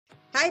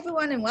Hi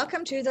everyone and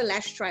welcome to the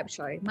Lash Tribe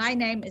Show. My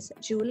name is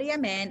Julia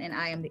Mann and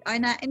I am the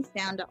owner and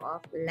founder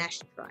of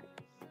Lash Tribe.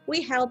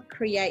 We help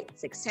create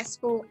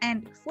successful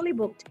and fully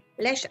booked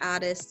lash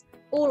artists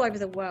all over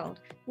the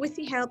world with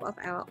the help of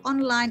our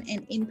online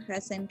and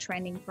in-person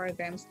training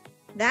programs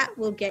that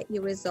will get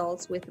you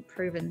results with a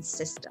proven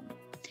system.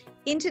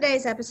 In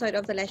today's episode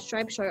of the Lash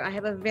Tribe Show, I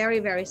have a very,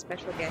 very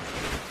special guest,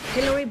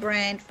 Hilary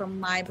Brand from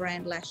My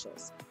Brand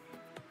Lashes.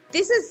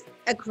 This is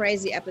a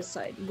crazy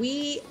episode.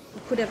 We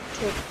could have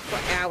talked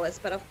for hours,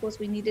 but of course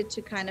we needed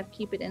to kind of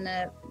keep it in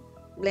a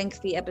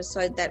lengthy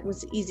episode that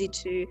was easy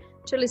to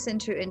listen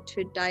to and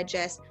to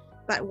digest.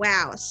 But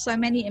wow, so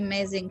many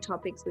amazing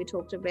topics we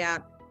talked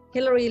about.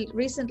 Hilary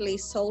recently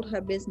sold her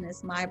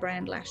business, My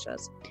Brand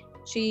Lashes.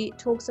 She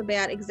talks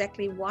about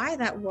exactly why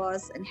that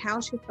was and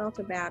how she felt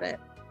about it,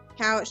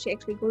 how she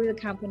actually grew the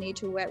company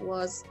to where it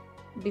was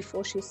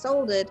before she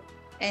sold it,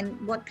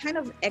 and what kind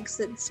of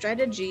exit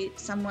strategy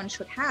someone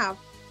should have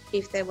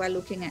if they were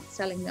looking at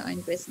selling their own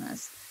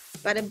business.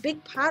 But a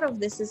big part of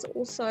this is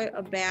also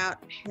about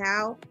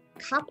how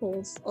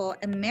couples or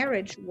a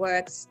marriage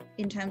works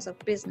in terms of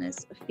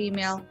business, a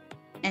female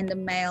and a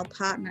male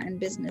partner in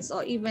business,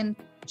 or even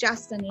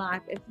just in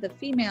life if the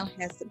female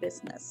has the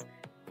business.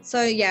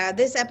 So yeah,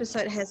 this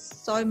episode has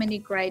so many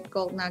great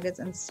gold nuggets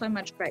and so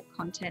much great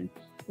content.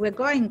 We're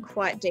going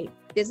quite deep.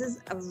 This is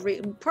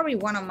probably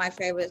one of my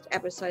favorite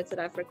episodes that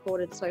I've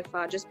recorded so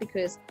far, just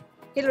because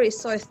Hilary is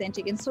so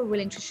authentic and so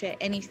willing to share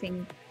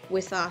anything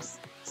with us.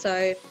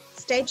 So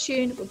stay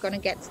tuned. We're going to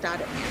get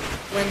started now.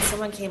 When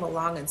someone came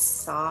along and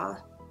saw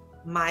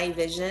my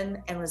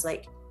vision and was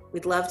like,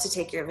 we'd love to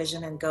take your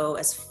vision and go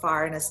as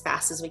far and as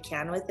fast as we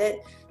can with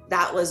it,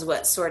 that was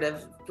what sort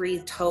of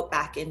breathed hope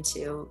back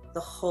into the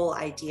whole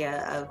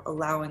idea of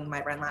allowing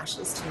My Brand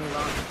Lashes to move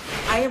on.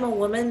 I am a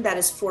woman that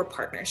is for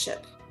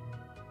partnership.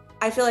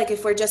 I feel like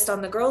if we're just on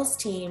the girls'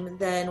 team,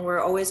 then we're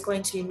always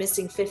going to be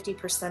missing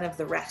 50% of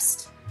the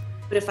rest.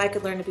 But if I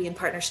could learn to be in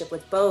partnership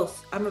with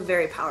both, I'm a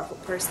very powerful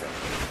person.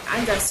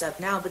 I'm dressed up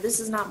now, but this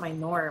is not my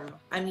norm.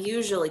 I'm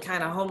usually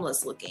kind of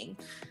homeless looking.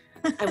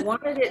 I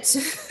wanted it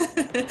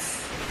to...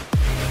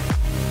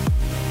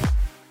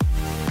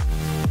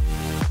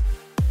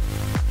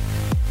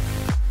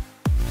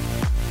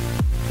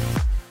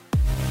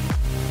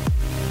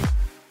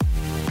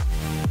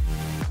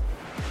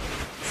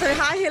 So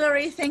hi,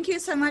 Hilary. Thank you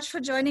so much for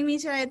joining me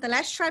today at the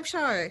Lash Tribe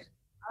Show.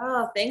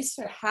 Oh, thanks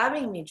for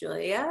having me,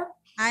 Julia.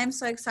 I am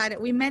so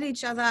excited. We met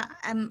each other,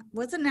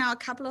 wasn't now a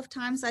couple of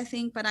times, I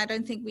think, but I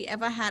don't think we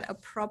ever had a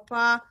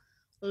proper,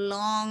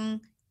 long,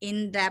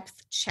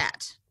 in-depth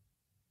chat.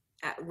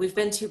 We've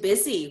been too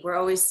busy. We're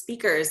always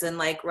speakers and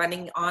like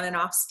running on and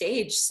off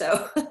stage.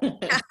 So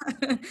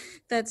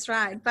That's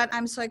right. But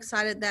I'm so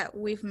excited that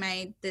we've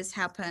made this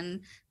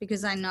happen,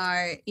 because I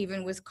know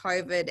even with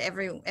COVID,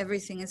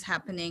 everything is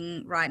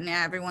happening right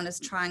now. Everyone is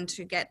trying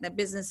to get their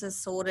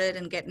businesses sorted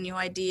and get new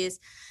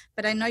ideas.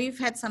 But I know you've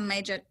had some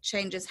major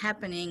changes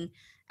happening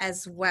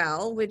as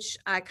well, which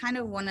I kind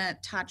of want to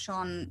touch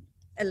on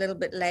a little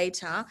bit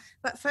later.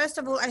 But first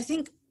of all, I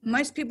think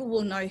most people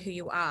will know who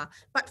you are.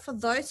 But for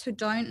those who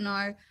don't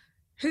know,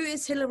 who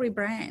is Hilary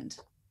Brand?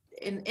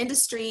 An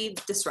industry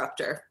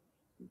disruptor.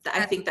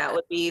 I think that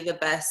would be the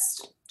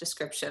best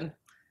description.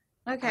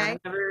 Okay. I've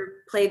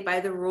never played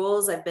by the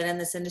rules. I've been in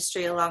this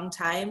industry a long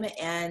time,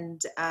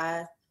 and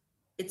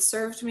it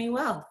served me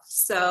well.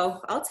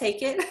 So I'll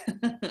take it.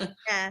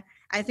 Yeah,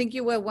 I think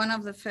you were one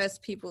of the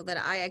first people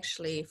that I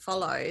actually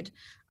followed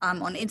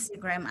on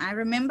Instagram. I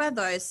remember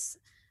those.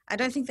 I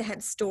don't think they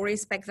had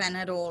stories back then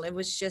at all. It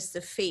was just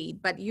a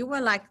feed. But you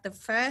were like the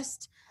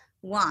first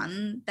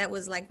one that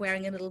was like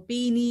wearing a little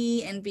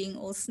beanie and being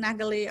all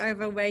snuggly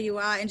over where you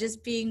are and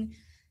just being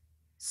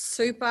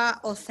super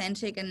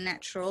authentic and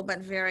natural, but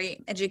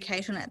very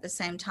educational at the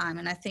same time.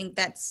 And I think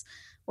that's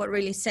what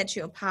really sets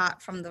you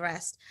apart from the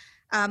rest.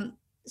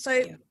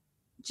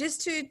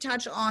 Just to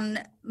touch on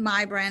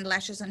My Brand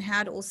Lashes and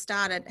how it all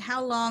started,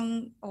 how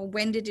long or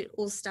when did it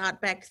all start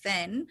back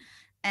then?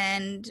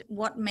 And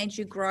what made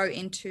you grow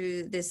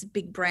into this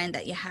big brand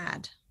that you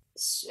had?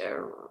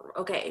 Sure.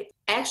 Okay.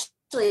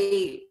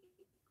 Actually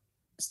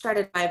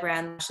started My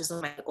Brand Lashes when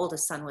my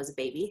oldest son was a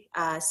baby.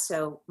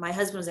 So my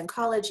husband was in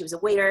college. He was a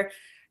waiter.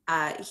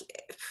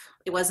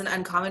 It wasn't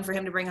uncommon for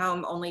him to bring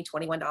home only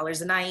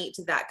 $21 a night,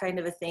 that kind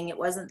of a thing. It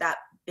wasn't that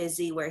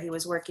busy where he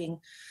was working.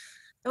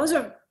 It was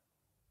a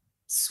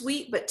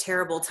sweet but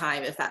terrible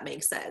time, if that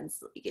makes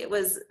sense. It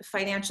was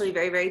financially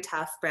very, very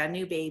tough, brand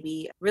new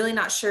baby, really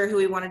not sure who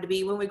we wanted to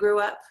be when we grew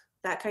up,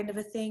 that kind of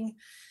a thing.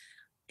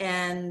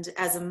 And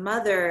as a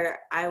mother,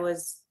 I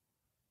was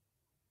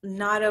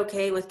not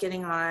okay with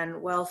getting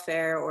on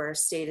welfare or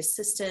state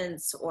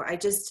assistance, or I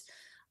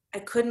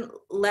couldn't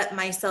let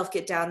myself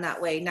get down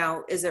that way.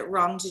 Now, is it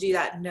wrong to do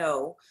that?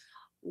 No.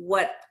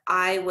 What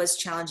I was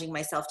challenging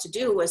myself to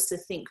do was to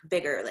think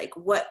bigger, like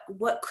what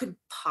could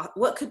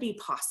be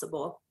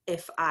possible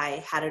if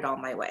I had it all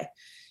my way.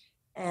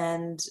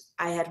 And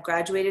I had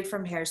graduated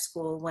from hair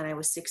school when I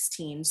was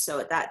 16. So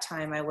at that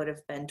time I would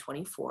have been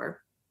 24.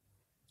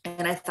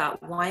 And I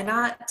thought, why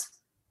not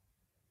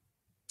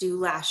do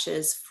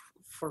lashes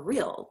for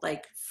real,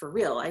 like for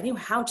real. I knew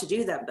how to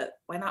do them, but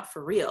why not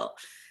for real?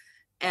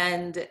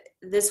 And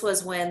this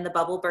was when the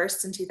bubble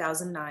burst in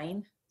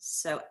 2009.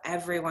 So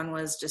everyone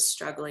was just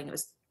struggling. It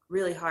was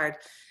really hard.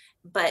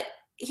 But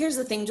here's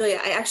the thing, Julia,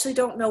 I actually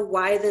don't know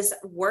why this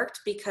worked,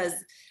 because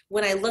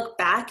when I look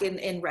back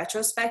in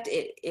retrospect,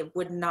 it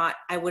would not,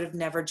 I would have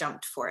never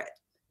jumped for it.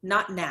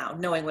 Not now,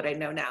 knowing what I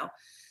know now.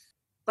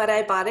 But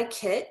I bought a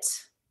kit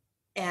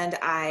and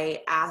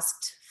I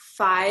asked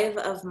 5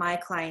 of my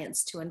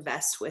clients to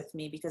invest with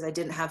me because I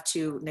didn't have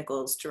 2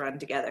 nickels to run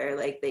together.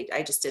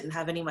 I just didn't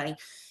have any money.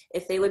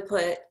 If they would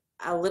put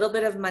a little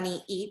bit of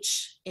money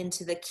each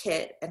into the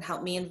kit and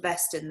help me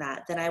invest in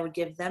that, then I would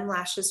give them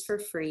lashes for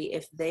free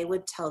if they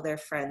would tell their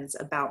friends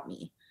about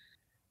me.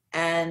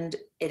 And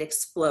it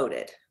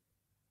exploded.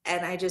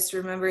 And I just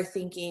remember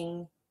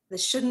thinking,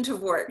 this shouldn't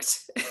have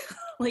worked.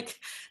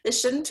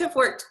 This shouldn't have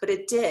worked, but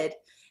it did.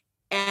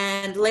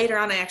 And later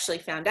on, I actually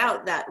found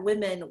out that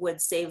women would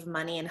save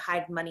money and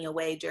hide money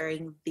away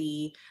during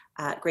the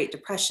Great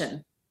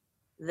Depression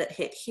that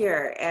hit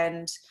here.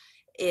 And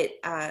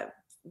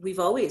we've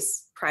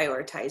always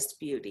prioritized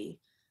beauty,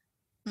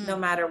 no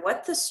matter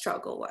what the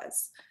struggle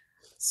was.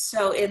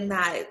 So in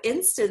that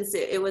instance,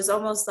 it was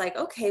almost like,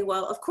 okay,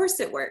 well, of course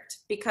it worked,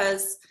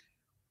 because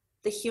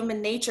the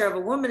human nature of a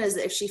woman is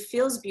that if she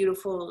feels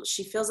beautiful,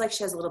 she feels like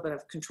she has a little bit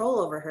of control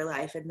over her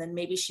life. And then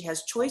maybe she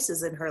has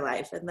choices in her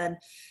life. And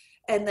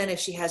then if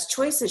she has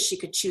choices, she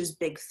could choose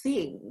big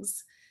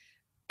things.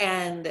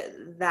 And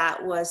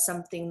that was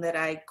something that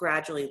I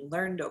gradually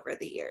learned over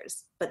the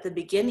years. But the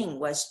beginning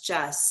was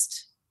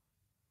just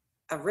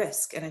a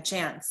risk and a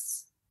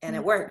chance, and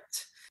it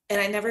worked. And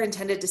I never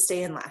intended to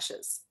stay in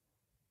lashes.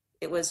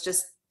 It was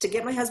just to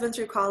get my husband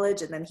through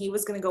college, and then he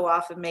was going to go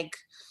off and make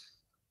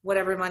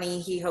whatever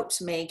money he hoped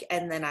to make,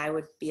 and then I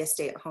would be a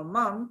stay-at-home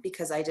mom,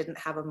 because I didn't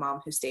have a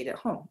mom who stayed at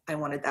home. I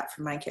wanted that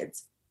for my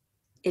kids.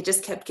 It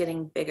just kept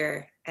getting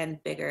bigger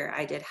and bigger.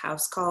 I did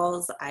house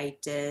calls. I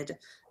did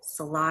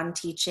salon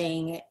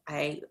teaching.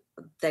 I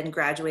then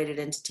graduated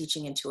into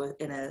teaching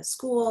in a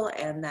school,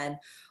 and then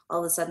all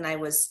of a sudden I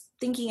was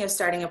thinking of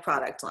starting a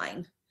product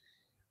line.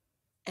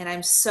 And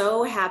I'm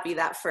so happy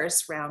that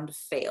first round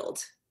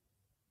failed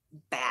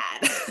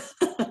bad.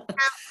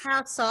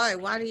 How so?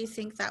 Why do you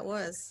think that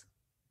was?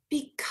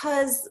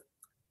 Because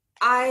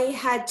I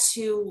had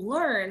to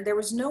learn, there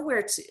was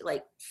nowhere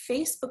to,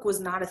 Facebook was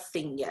not a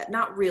thing yet.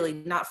 Not really,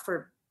 not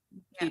for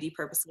beauty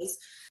purposes.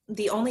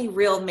 The only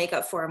real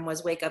makeup forum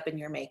was Wake Up in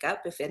Your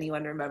Makeup, if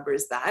anyone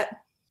remembers that.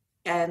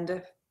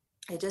 And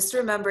I just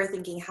remember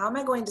thinking, how am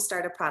I going to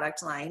start a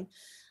product line?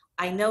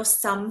 I know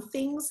some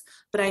things,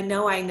 but I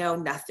know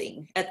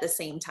nothing at the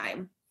same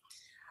time.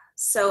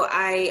 So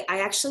I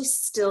actually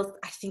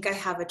I think I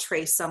have a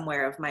tray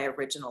somewhere of my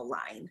original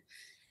line.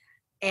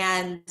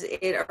 And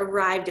it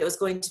arrived, it was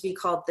going to be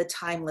called the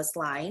Timeless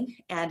line,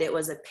 and it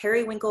was a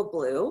periwinkle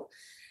blue.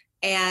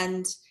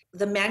 And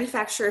the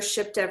manufacturer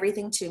shipped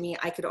everything to me.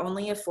 I could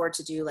only afford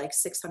to do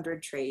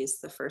 600 trays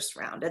the first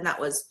round. And that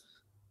was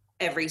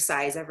every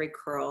size, every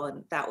curl,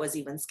 and that was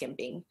even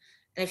skimping.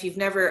 And if you've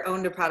never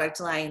owned a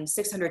product line,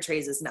 600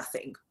 trays is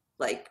nothing.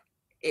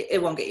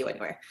 It won't get you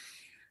anywhere.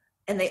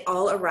 And they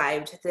all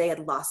arrived. They had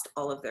lost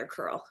all of their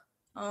curl.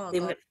 Oh, they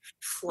God. went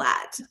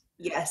flat.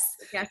 Yes.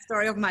 Yeah,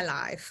 story of my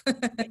life.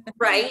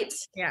 Right?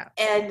 Yeah.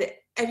 And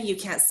I mean, you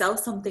can't sell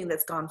something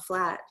that's gone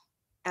flat.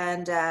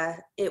 And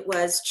it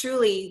was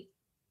truly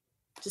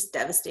just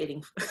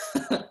devastating.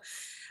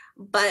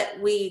 But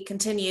we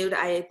continued.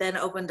 I then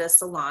opened a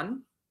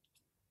salon,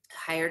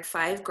 hired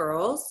 5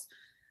 girls.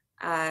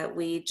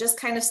 We just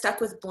kind of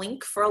stuck with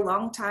Blink for a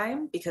long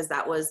time because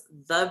that was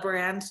the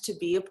brand to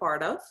be a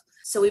part of.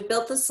 So we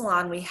built the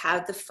salon. We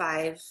had the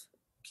 5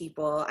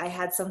 people. I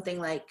had something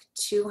like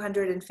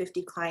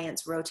 250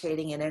 clients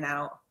rotating in and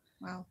out.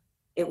 Wow.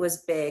 It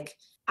was big.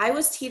 I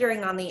was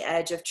teetering on the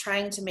edge of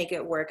trying to make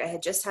it work. I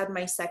had just had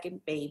my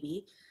second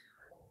baby,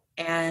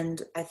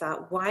 and I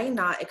thought, why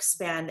not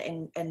expand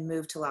and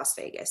move to Las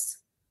Vegas?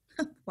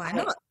 Why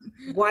not?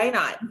 Why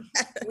not?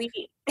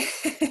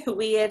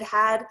 We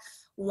had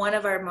one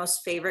of our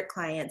most favorite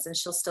clients, and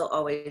she'll still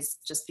always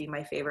just be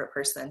my favorite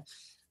person.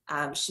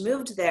 She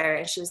moved there,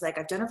 and she was like,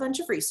 I've done a bunch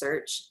of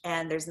research,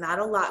 and there's not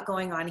a lot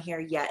going on here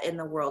yet in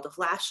the world of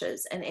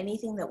lashes, and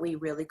anything that we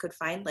really could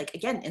find,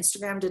 again,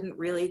 Instagram didn't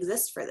really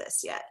exist for this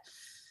yet.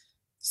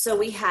 So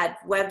we had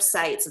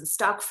websites and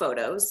stock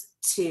photos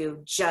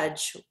to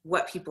judge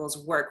what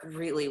people's work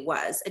really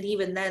was. And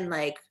even then,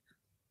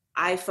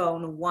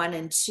 iPhone 1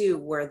 and 2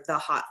 were the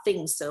hot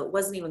things. So it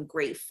wasn't even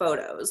great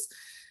photos.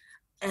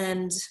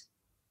 And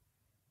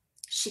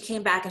she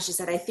came back and she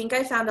said, I think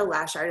I found a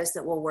lash artist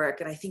that will work,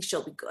 and I think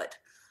she'll be good.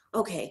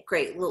 Okay,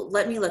 great. Well,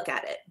 let me look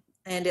at it.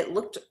 And it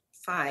looked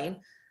fine.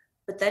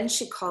 But then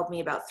she called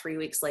me about 3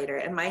 weeks later,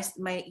 and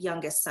my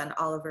youngest son,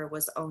 Oliver,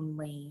 was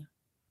only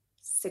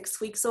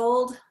 6 weeks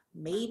old,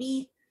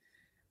 maybe.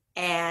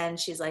 And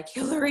she's like,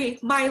 Hillary,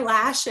 my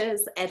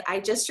lashes. And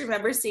I just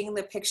remember seeing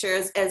the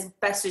pictures as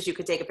best as you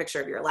could take a picture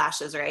of your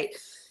lashes, right?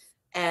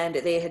 and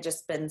they had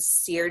just been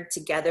seared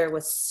together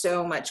with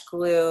so much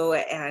glue,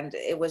 and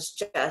it was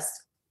just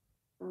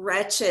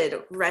wretched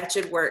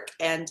work.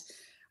 And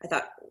I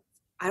thought,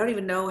 I don't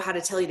even know how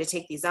to tell you to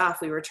take these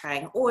off. We were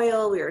trying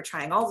oil, we were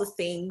trying all the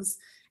things,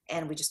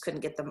 and we just couldn't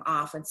get them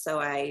off. And so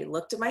I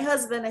looked at my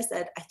husband, I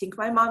said, I think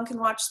my mom can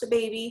watch the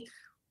baby.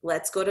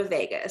 Let's go to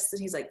Vegas.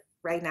 And he's like,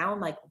 right now?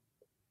 I'm like,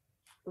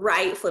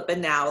 right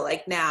flipping now,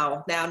 like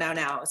now.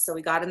 So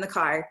we got in the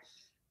car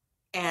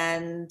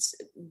and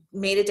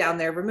made it down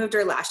there, removed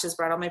our lashes,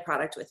 brought all my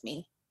product with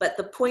me. But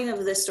the point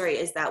of this story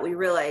is that we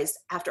realized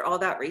after all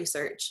that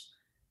research,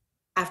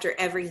 after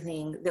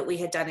everything that we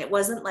had done, it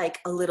wasn't like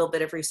a little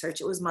bit of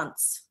research, it was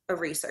months of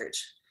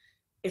research.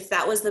 If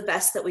that was the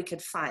best that we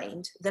could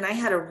find, then I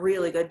had a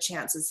really good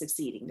chance of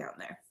succeeding down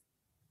there.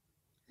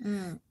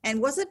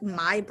 And was it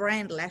My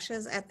Brand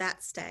Lashes at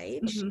that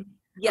stage? Mm-hmm.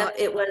 Yeah,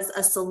 it was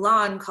a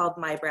salon called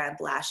My Brand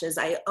Lashes.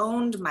 I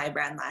owned My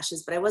Brand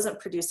Lashes, but I wasn't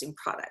producing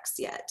products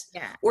yet,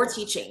 or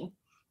teaching,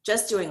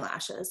 just doing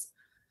lashes.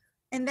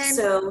 And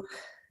then,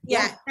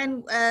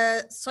 and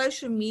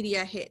social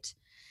media hit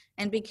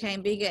and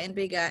became bigger and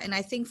bigger. And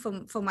I think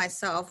for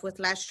myself with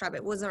Lash Tribe,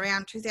 it was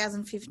around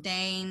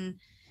 2015,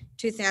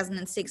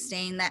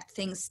 2016 that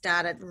things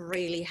started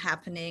really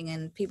happening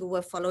and people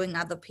were following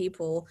other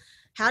people.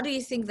 How do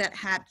you think that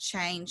had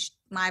changed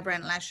My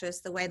Brand Lashes,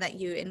 the way that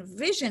you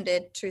envisioned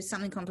it, to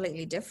something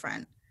completely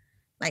different,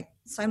 like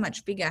so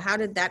much bigger? How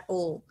did that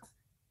all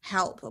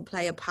help or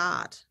play a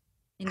part?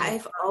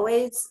 I've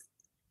always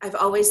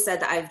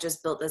said that I've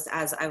just built this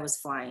as I was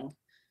flying.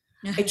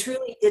 I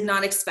truly did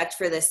not expect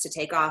for this to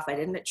take off. I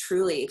didn't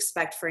truly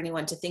expect for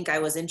anyone to think I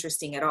was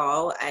interesting at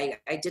all. I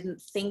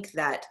didn't think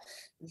that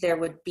there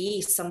would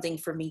be something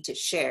for me to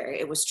share.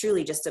 It was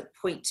truly just a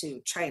point to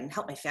try and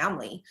help my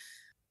family.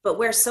 But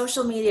where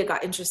social media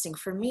got interesting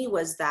for me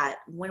was that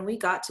when we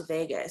got to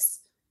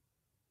Vegas,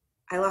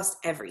 I lost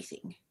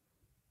everything.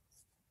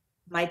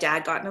 My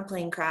dad got in a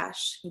plane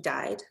crash. He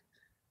died.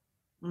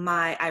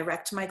 I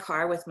wrecked my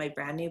car with my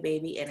brand new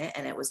baby in it,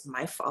 and it was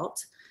my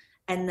fault.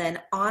 And then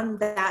on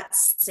that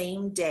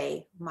same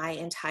day, my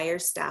entire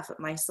staff at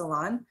my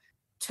salon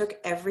took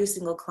every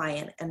single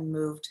client and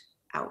moved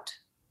out.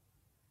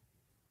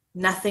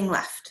 Nothing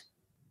left.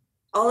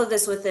 All of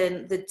this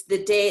within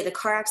the day, the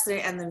car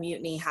accident and the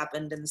mutiny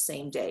happened in the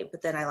same day,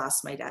 but then I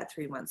lost my dad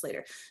 3 months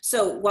later.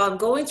 So while I'm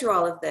going through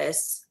all of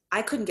this,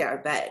 I couldn't get out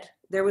of bed.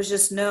 There was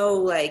just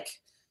no, I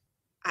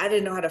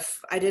didn't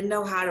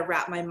know how to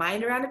wrap my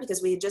mind around it,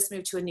 because we had just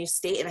moved to a new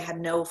state and I had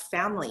no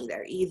family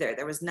there either.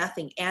 There was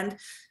nothing. And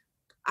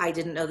I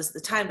didn't know this at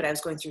the time, but I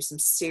was going through some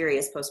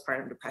serious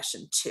postpartum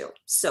depression too.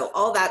 So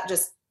all that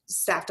just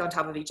stacked on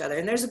top of each other,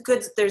 and there's a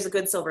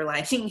good silver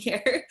lining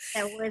here.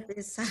 And with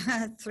this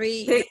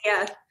three,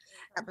 yeah.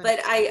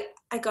 But I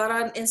got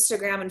on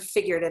Instagram and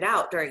figured it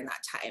out during that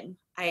time.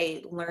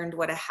 I learned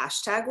what a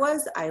hashtag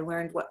was. I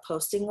learned what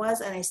posting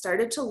was, and I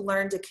started to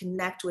learn to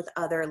connect with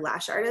other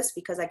lash artists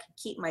because I could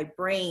keep my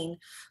brain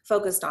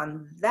focused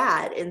on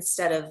that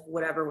instead of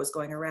whatever was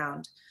going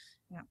around.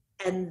 Yeah.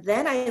 And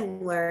then I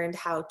learned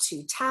how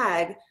to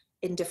tag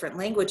in different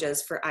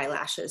languages for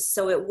eyelashes.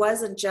 So it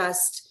wasn't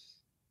just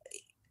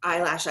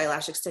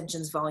eyelash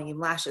extensions, volume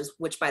lashes,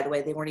 which by the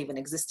way, they weren't even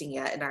existing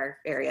yet in our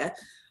area.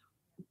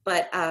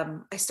 But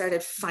I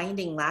started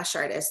finding lash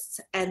artists.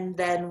 And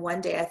then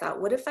one day I thought,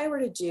 what if I were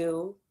to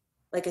do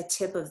like a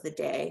tip of the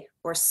day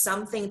or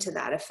something to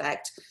that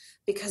effect?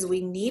 Because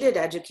we needed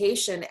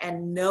education,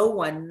 and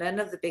none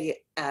of the big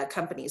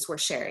companies were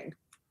sharing.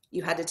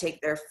 You had to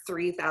take their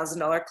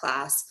 $3,000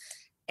 class.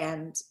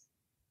 And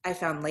I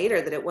found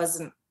later that it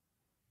wasn't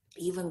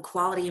even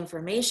quality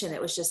information.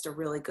 It was just a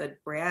really good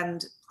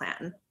brand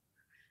plan.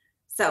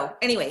 So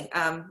anyway,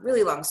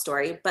 really long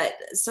story, but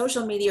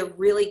social media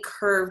really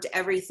curved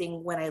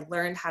everything when I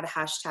learned how to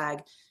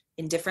hashtag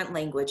in different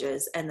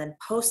languages and then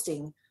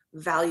posting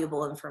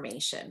valuable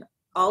information.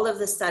 All of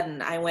a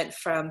sudden, I went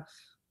from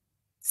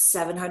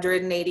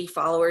 780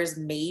 followers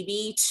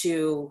maybe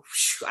to,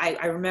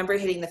 I remember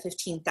hitting the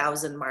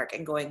 15,000 mark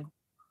and going,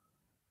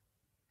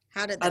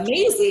 how did that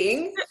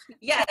amazing.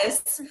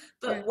 Yes.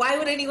 But why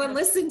would anyone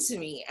listen to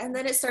me? And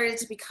then it started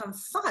to become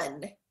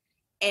fun.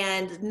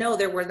 And no,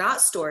 there were not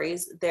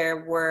stories.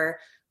 There were,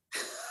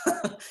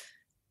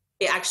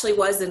 it actually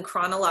was in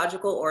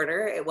chronological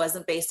order. It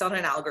wasn't based on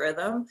an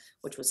algorithm,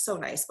 which was so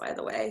nice, by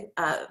the way.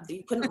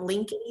 You couldn't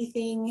link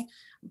anything,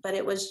 but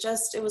it was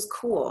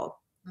cool.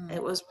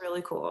 It was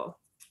really cool.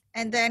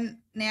 And then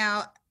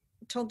now,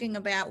 talking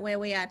about where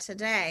we are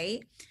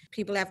today,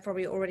 people have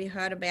probably already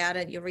heard about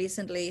it. You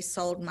recently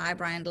sold My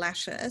Brand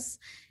Lashes.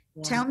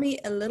 Yeah. Tell me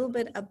a little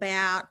bit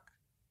about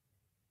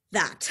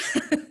that.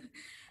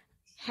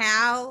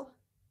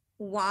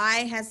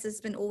 Why has this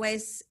been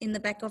always in the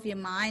back of your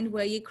mind?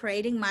 Were you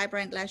creating My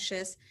Brand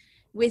Lashes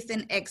with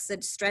an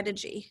exit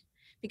strategy?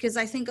 Because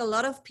I think a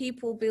lot of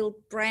people build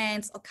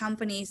brands or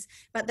companies,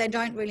 but they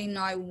don't really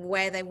know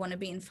where they want to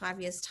be in 5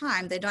 years'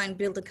 time. They don't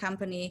build a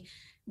company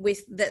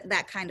with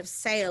that kind of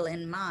sale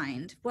in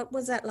mind. What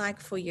was that like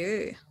for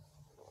you?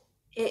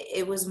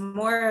 It was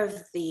more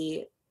of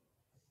the,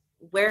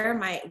 where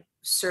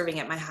serving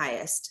at my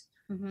highest.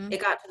 Mm-hmm.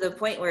 It got to the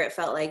point where it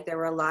felt like there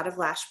were a lot of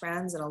lash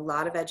brands and a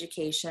lot of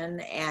education,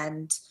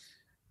 and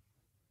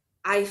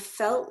I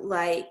felt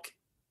like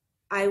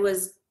I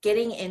was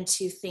getting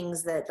into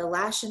things that the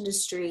lash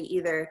industry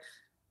either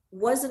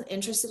wasn't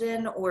interested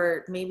in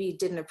or maybe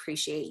didn't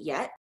appreciate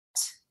yet.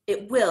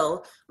 It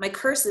will. My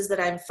curse is that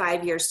I'm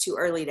 5 years too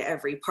early to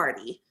every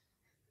party.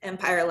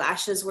 Empire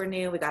Lashes were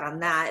new. We got on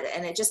that.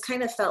 And it just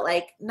kind of felt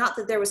like, not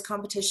that there was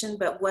competition,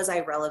 but was I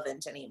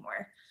relevant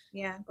anymore?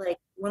 Yeah. Like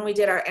when we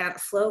did our Aunt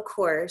Flo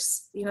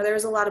course, you know, there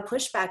was a lot of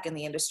pushback in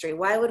the industry.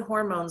 Why would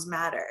hormones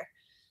matter?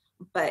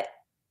 But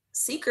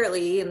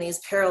secretly, in these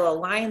parallel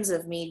lines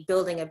of me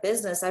building a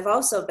business, I've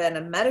also been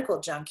a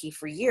medical junkie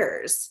for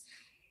years.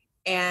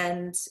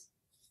 And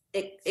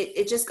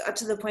it just got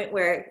to the point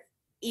where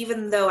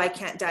even though I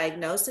can't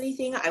diagnose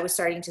anything, I was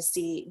starting to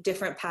see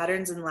different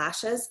patterns in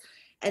lashes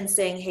and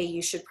saying, hey,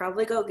 you should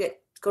probably go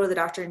to the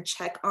doctor and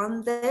check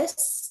on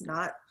this,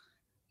 not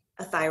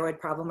a thyroid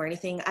problem or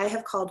anything. I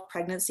have called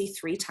pregnancy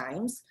 3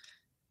 times,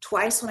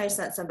 twice when I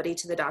sent somebody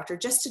to the doctor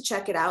just to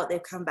check it out.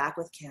 They've come back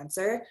with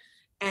cancer.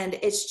 And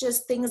it's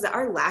just things that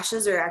our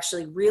lashes are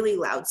actually really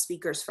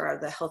loudspeakers for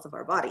the health of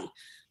our body.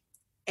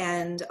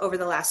 And over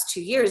the last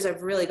 2 years,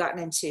 I've really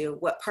gotten into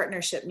what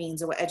partnership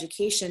means and what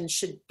education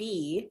should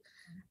be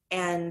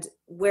and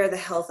where the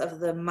health of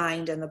the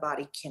mind and the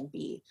body can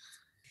be,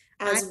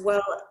 as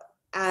well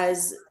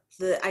as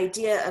the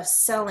idea of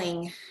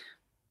selling.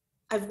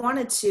 I've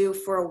wanted to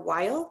for a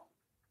while,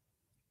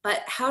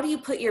 but how do you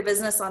put your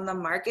business on the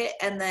market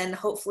and then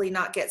hopefully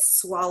not get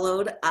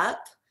swallowed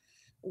up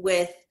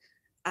with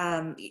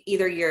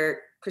either your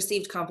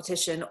perceived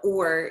competition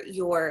or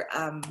your,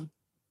 I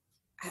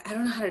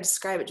don't know how to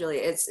describe it,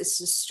 Julia. It's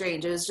just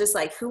strange. It was just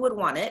like, who would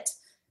want it?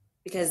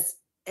 Because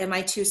am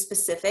I too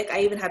specific? I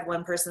even had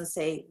one person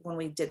say when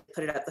we did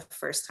put it up the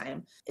first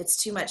time,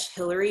 it's too much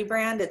Hillary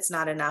brand. It's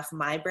not enough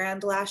my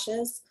brand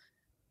lashes.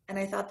 And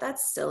I thought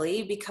that's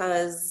silly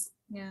because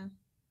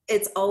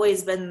it's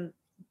always been,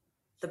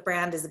 the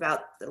brand is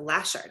about the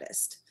lash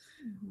artist.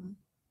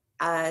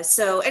 Mm-hmm.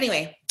 So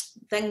anyway,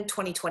 then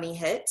 2020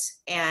 hit,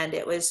 and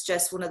it was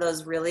just one of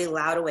those really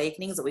loud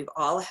awakenings that we've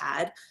all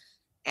had.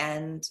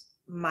 And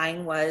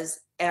mine was,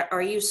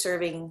 are you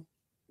serving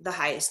the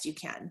highest you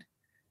can?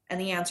 And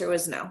the answer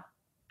was no,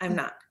 I'm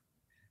not.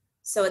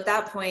 So at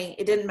that point,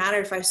 it didn't matter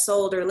if I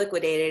sold or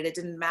liquidated. It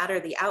didn't matter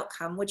the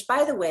outcome, which,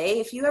 by the way,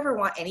 if you ever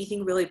want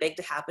anything really big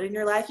to happen in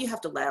your life, you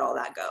have to let all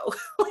that go.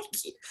 Like,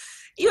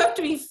 you have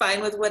to be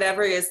fine with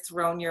whatever is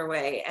thrown your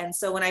way. And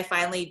so when I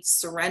finally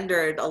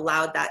surrendered,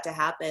 allowed that to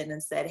happen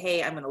and said,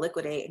 hey, I'm going to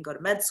liquidate and go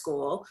to med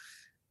school,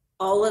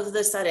 all of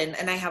the sudden,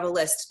 and I have a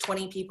list,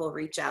 20 people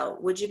reach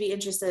out. Would you be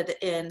interested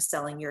in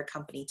selling your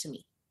company to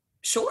me?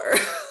 Sure.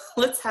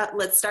 Let's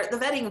start the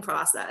vetting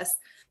process.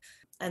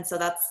 And so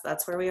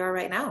that's where we are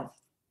right now.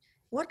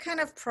 What kind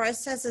of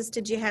processes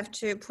did you have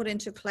to put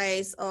into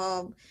place,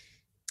 or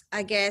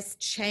I guess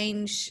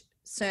change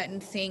certain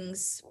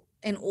things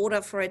in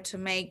order for it to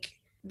make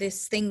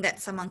this thing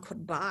that someone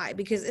could buy?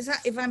 Because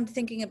if I'm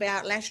thinking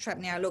about Lash Tribe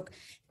now, look,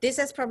 this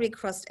has probably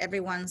crossed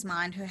everyone's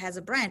mind who has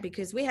a brand,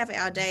 because we have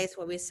our days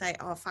where we say,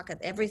 oh, fuck it,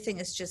 everything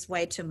is just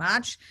way too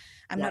much.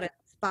 I'm not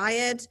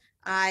inspired.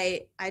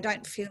 I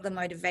don't feel the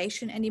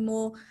motivation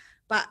anymore.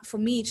 But for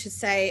me to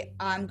say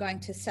I'm going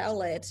to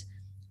sell it,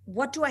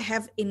 what do I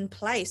have in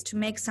place to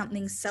make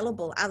something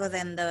sellable other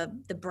than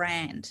the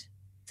brand,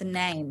 the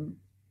name?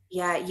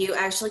 Yeah, you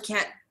actually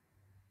can't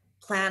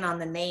plan on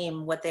the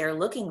name. What they're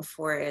looking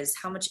for is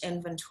how much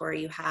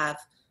inventory you have,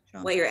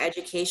 what your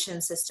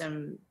education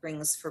system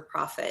brings for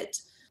profit.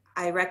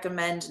 I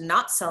recommend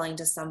not selling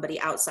to somebody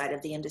outside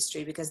of the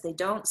industry because they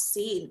don't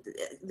see,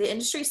 the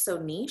industry is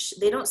so niche,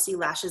 they don't see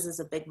lashes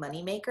as a big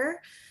money maker,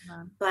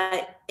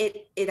 but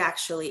it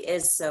actually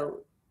is.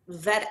 So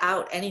vet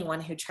out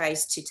anyone who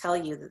tries to tell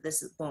you that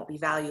this won't be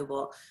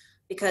valuable,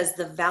 because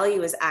the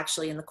value is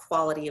actually in the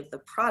quality of the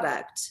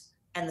product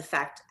and the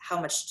fact how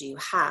much do you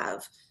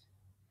have.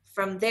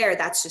 From there,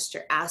 that's just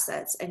your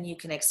assets, and you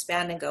can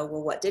expand and go,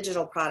 well, what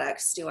digital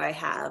products do I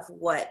have?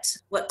 What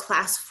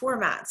class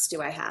formats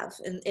do I have?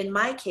 In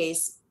my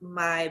case,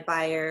 my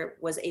buyer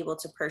was able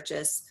to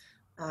purchase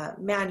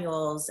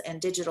manuals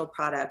and digital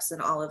products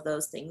and all of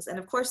those things. And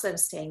of course, I'm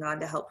staying on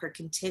to help her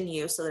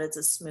continue so that it's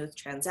a smooth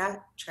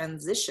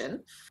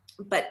transition.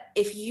 But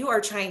if you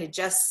are trying to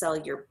just sell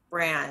your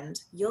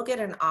brand, you'll get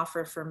an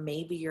offer for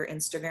maybe your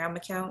Instagram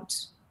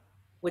account,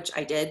 which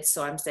I did,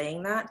 so I'm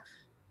saying that.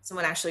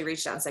 Someone actually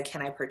reached out and said,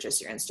 can I purchase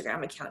your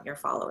Instagram account and your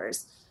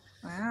followers?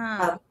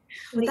 Wow.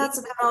 But that's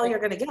about all you're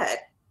going to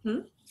get.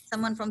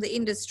 Someone from the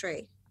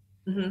industry.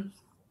 Mm-hmm.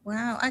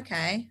 Wow.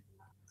 Okay.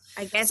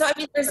 I guess. So, I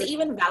mean, there's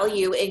even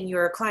value in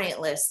your client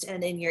list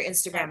and in your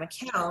Instagram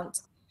account,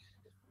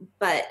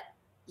 but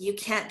you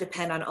can't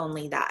depend on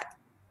only that.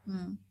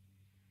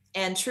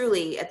 And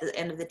truly, at the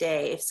end of the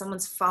day, if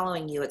someone's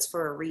following you, it's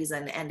for a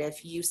reason. And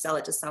if you sell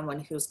it to someone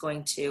who's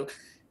going to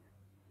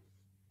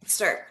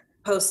start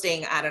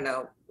posting, I don't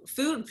know,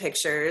 food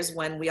pictures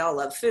when we all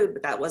love food,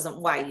 but that wasn't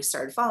why you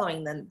started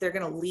following, then they're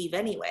going to leave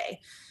anyway.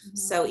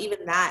 So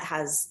even that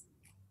has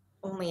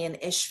only an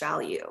ish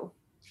value.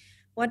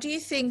 What do you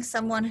think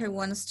someone who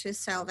wants to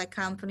sell their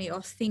company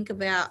or think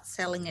about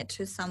selling it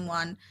to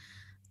someone,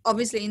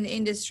 obviously in the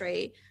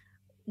industry,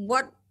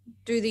 what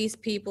do these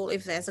people,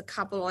 if there's a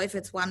couple or if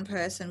it's one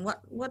person,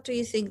 what do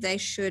you think they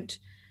should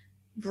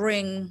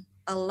bring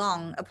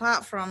along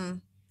apart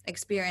from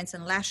experience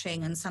in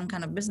lashing and some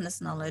kind of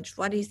business knowledge?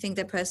 What do you think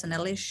their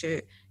personality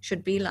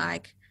should be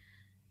like?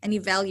 Any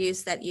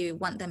values that you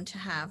want them to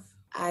have?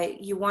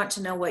 You want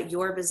to know what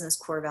your business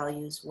core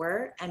values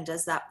were, and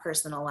does that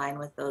person align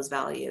with those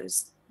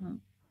values?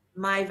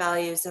 My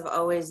values have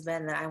always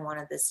been that I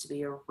wanted this to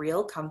be a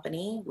real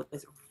company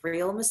with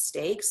real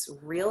mistakes,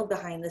 real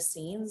behind the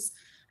scenes.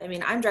 I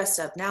mean, I'm dressed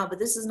up now, but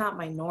this is not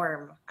my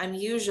norm. I'm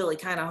usually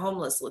kind of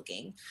homeless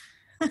looking.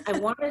 I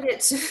wanted it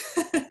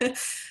to,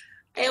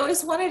 I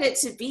always wanted it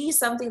to be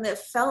something that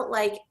felt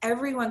like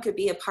everyone could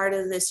be a part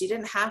of this. You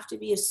didn't have to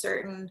be a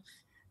certain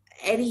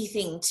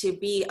anything to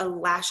be a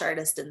lash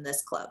artist in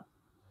this club.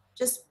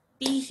 Just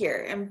be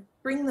here and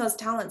bring those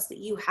talents that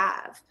you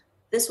have.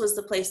 This was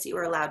the place that you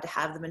were allowed to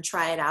have them and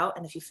try it out.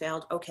 And if you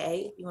failed,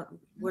 okay,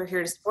 we're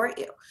here to support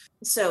you.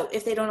 So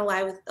if they don't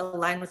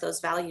align with those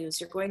values,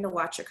 you're going to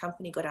watch your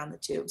company go down the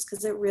tubes,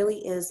 because it really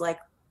is like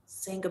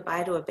saying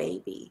goodbye to a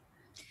baby.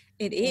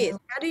 It is.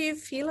 How do you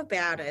feel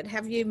about it?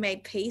 Have you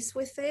made peace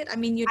with it? I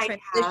mean, you're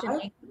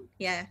transitioning.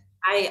 Yeah.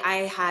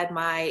 I had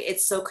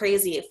it's so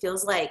crazy. It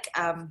feels like,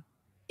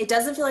 it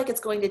doesn't feel like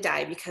it's going to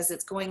die, because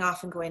it's going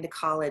off and going to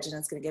college and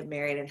it's going to get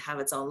married and have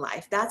its own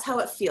life. That's how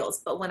it feels.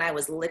 But when I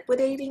was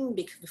liquidating,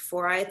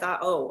 before I thought,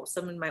 oh,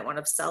 someone might want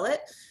to sell it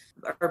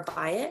or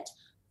buy it,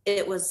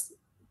 it was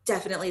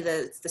definitely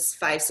the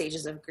 5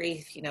 stages of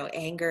grief,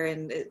 anger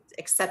and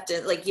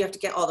acceptance. Like, you have to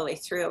get all the way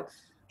through.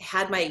 I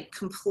had my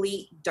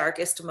complete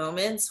darkest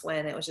moments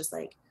when it was just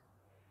like,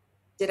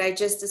 did I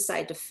just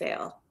decide to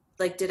fail?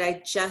 Like, did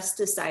I just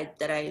decide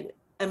that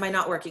am I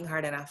not working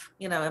hard enough?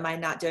 Am I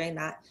not doing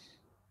that?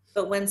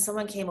 But when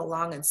someone came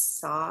along and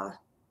saw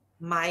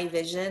my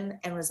vision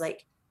and was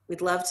like,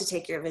 we'd love to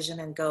take your vision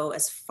and go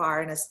as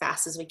far and as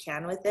fast as we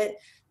can with it,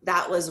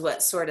 that was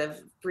what sort of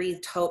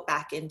breathed hope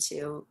back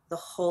into the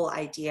whole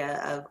idea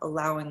of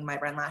allowing My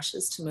Brand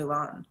Lashes to move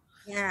on.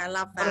 Yeah, I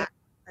love that.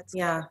 That's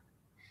yeah. Cool.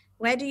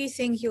 Where do you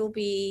think you'll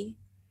be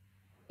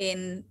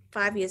in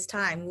 5 years'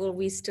 time? Will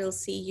we still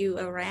see you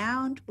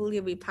around? Will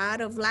you be part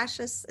of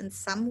Lashes in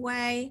some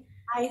way?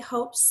 I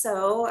hope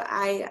so.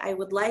 I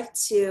would like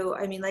to,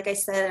 like I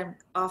said, I'm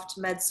off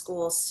to med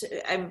school. So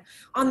I'm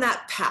on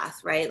that path,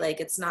 right? Like,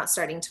 it's not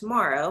starting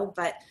tomorrow,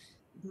 but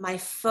my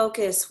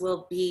focus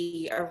will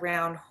be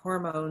around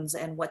hormones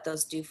and what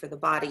those do for the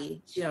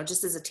body.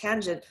 Just as a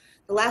tangent,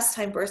 the last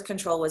time birth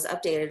control was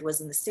updated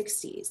was in the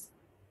 60s.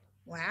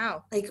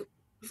 Wow.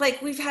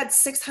 Like we've had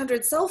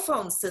 600 cell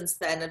phones since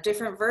then of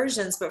different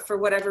versions, but for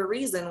whatever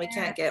reason, we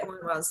can't get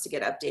hormones to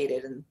get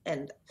updated.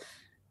 And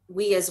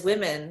we as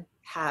women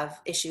have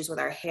issues with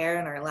our hair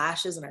and our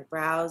lashes and our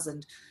brows,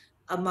 and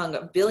among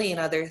a billion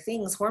other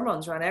things.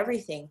 Hormones run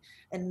everything,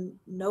 and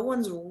no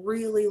one's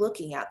really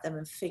looking at them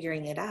and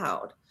figuring it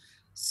out.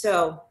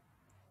 So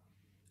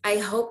I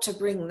hope to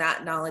bring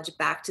that knowledge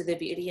back to the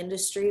beauty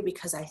industry,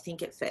 because I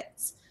think it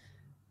fits.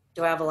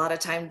 Do I have a lot of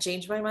time to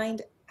change my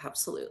mind?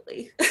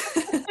 Absolutely.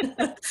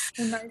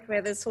 Who knows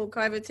where this whole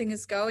COVID thing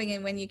is going,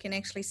 and when you can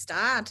actually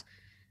start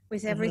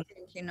with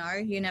everything, you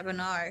never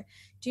know.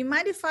 Do you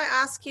mind if I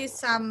ask you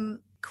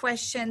some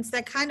questions?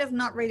 They're kind of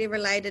not really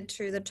related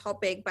to the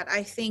topic, but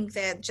I think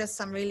they're just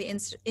some really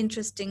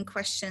interesting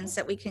questions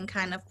that we can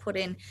kind of put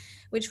in,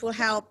 which will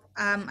help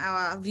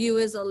our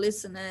viewers or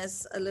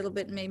listeners a little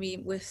bit, maybe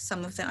with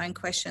some of their own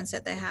questions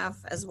that they have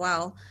as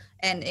well.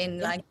 And in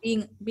like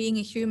being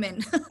a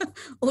human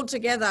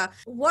altogether,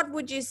 what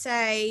would you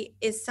say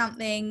is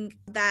something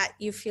that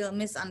you feel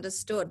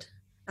misunderstood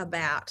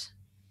about?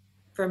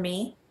 For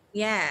me?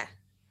 Yeah.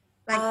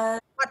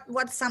 Like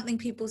what's something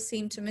people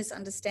seem to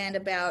misunderstand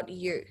about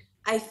you?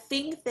 I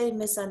think they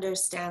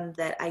misunderstand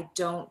that I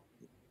don't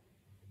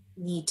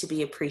need to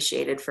be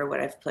appreciated for what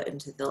I've put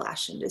into the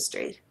lash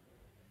industry.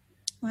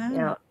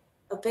 Wow.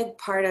 A big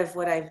part of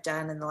what I've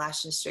done in the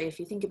lash industry, if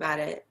you think about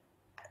it,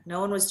 no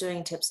one was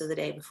doing tips of the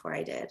day before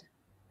I did.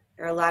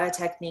 There are a lot of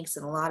techniques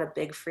and a lot of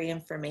big free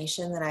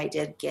information that I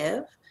did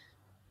give.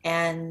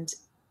 And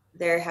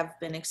there have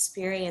been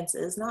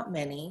experiences, not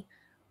many,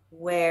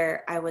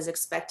 where I was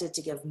expected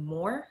to give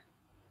more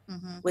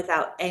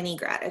without any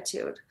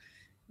gratitude.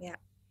 Yeah.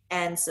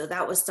 And so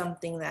that was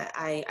something that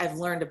I've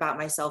learned about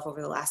myself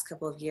over the last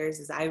couple of years,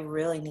 is I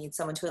really need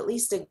someone to at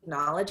least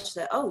acknowledge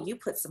that, oh, you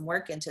put some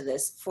work into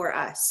this for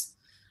us.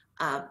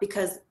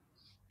 Because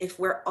if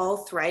we're all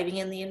thriving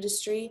in the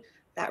industry,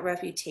 that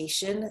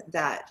reputation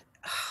that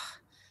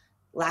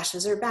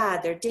lashes are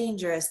bad, they're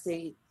dangerous,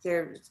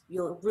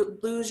 you'll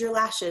lose your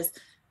lashes.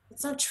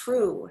 It's not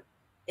true.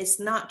 It's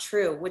not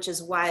true, which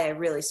is why I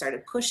really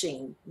started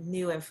pushing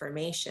new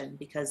information,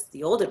 because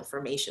the old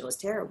information was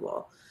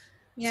terrible.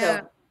 Yeah.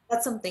 So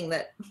that's something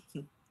that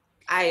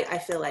I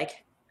feel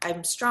like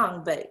I'm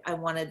strong, but I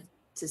wanted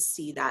to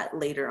see that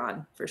later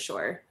on for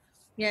sure.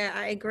 Yeah,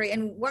 I agree.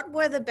 And what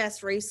were the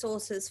best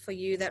resources for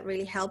you that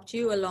really helped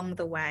you along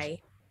the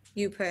way,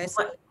 you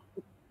personally?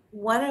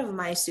 One of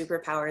my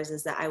superpowers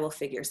is that I will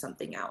figure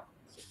something out.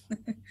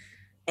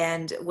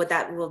 And what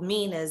that will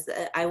mean is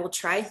that I will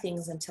try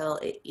things until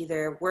it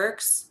either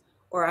works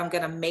or I'm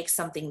going to make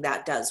something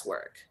that does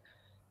work.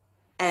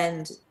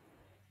 And,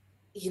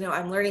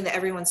 I'm learning that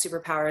everyone's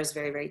superpower is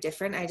very, very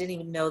different. I didn't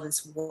even know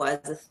this was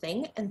a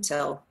thing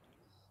until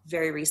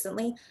very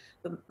recently.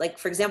 But like,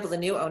 for example, the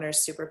new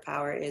owner's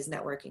superpower is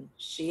networking.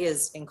 She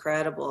is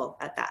incredible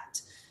at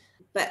that.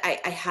 But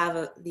I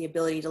have the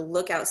ability to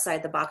look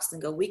outside the box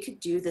and go, we could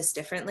do this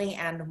differently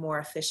and more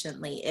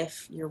efficiently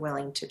if you're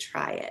willing to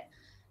try it.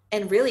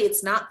 And really,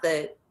 it's not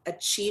the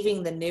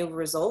achieving the new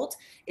result,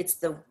 it's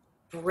the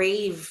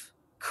brave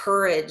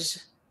courage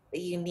that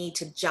you need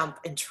to jump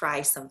and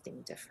try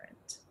something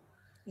different.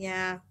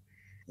 Yeah.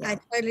 Yeah. I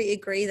totally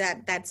agree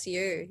that that's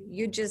you.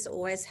 You just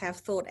always have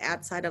thought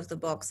outside of the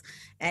box.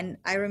 And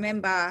I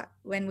remember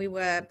when we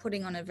were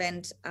putting on an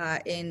event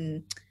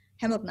in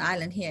Hamilton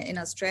Island here in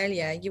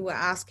Australia, you were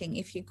asking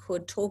if you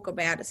could talk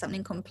about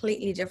something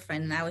completely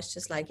different. And I was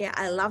just like, yeah,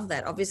 I love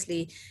that.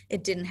 Obviously,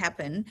 it didn't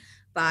happen.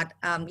 But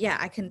yeah,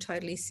 I can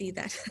totally see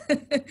that.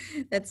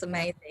 That's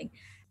amazing.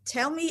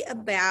 Tell me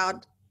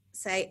about,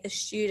 say, a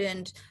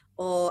student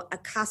or a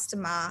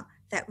customer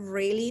that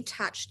really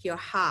touched your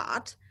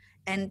heart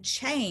and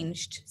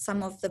changed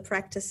some of the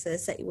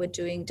practices that you were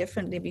doing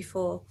differently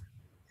before?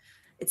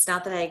 It's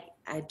not that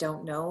I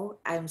don't know.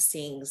 I'm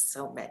seeing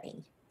so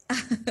many.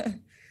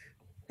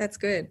 That's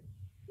good.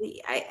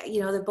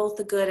 They're both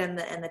the good and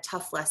the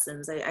tough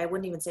lessons. I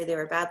wouldn't even say they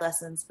were bad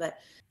lessons, but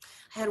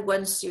I had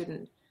one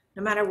student,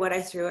 no matter what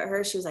I threw at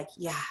her, she was like,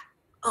 yeah,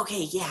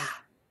 okay, yeah,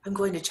 I'm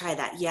going to try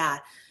that. Yeah.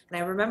 And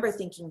I remember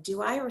thinking,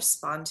 do I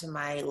respond to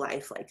my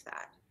life like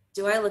that?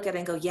 Do I look at it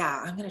and go,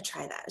 yeah, I'm going to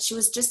try that? She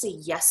was just a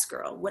yes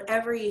girl.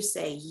 Whatever you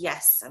say,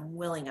 yes, I'm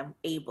willing, I'm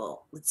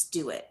able, let's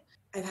do it.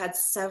 I've had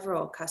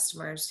several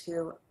customers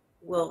who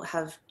will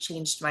have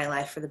changed my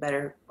life for the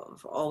better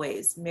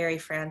always. Mary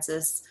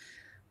Francis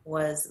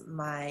was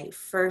my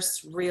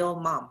first real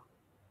mom,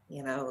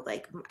 and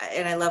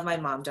I love my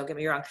mom, don't get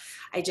me wrong.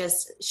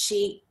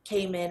 She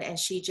came in and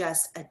she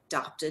just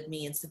adopted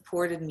me and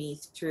supported me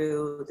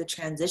through the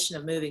transition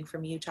of moving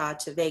from Utah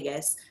to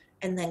Vegas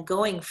and then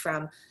going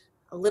from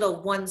a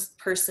little one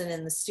person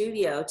in the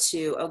studio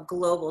to a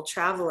global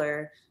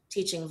traveler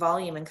teaching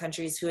volume in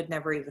countries who had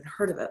never even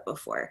heard of it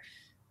before.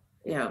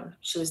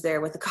 She was there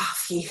with the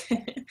coffee.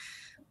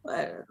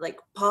 Like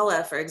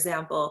Paula, for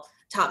example,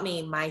 taught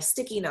me my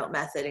sticky note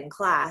method in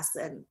class.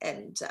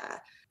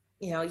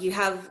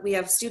 We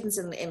have students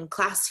in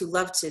class who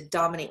love to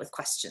dominate with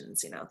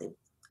questions. They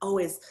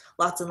always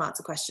lots and lots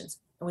of questions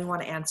and we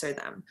want to answer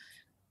them.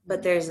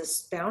 But there's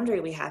this boundary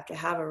we have to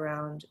have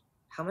around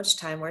how much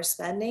time we're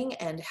spending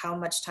and how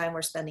much time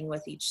we're spending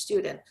with each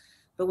student.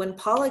 But when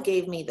Paula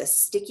gave me the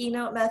sticky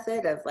note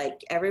method of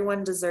like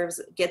everyone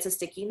gets a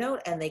sticky note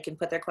and they can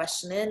put their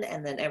question in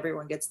and then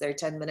everyone gets their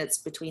 10 minutes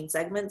between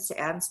segments to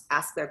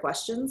ask their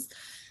questions,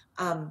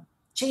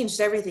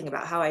 changed everything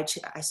about how I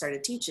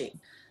started teaching.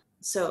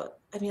 So,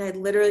 I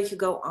literally could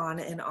go on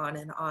and on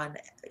and on.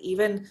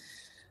 Even,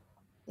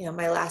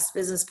 my last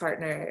business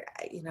partner,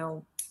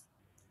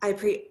 I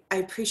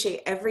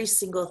appreciate every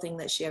single thing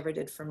that she ever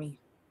did for me.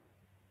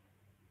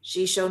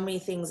 She showed me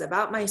things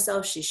about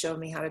myself. She showed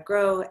me how to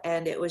grow.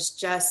 And it was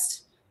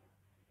just,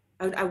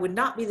 I would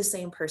not be the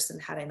same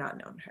person had I not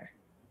known her.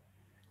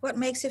 What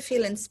makes you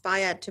feel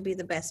inspired to be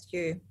the best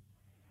you,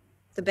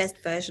 the best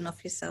version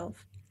of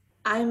yourself?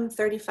 I'm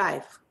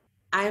 35.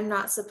 I'm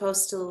not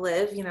supposed to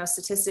live,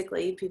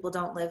 statistically, people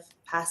don't live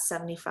past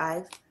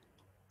 75.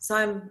 So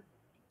I'm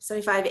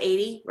 75,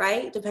 80,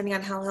 right? Depending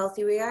on how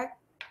healthy we are.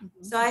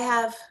 Mm-hmm. So I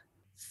have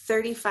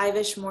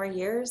 35-ish more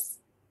years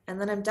and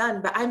then I'm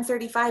done. But I'm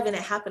 35 and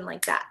it happened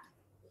like that.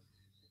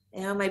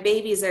 My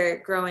babies are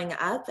growing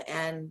up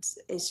and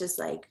it's just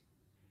like,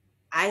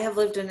 I have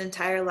lived an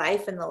entire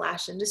life in the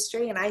lash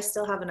industry and I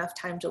still have enough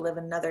time to live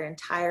another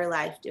entire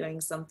life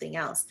doing something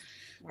else.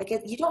 Like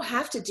you don't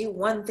have to do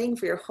one thing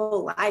for your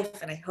whole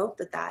life. And I hope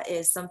that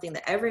is something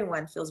that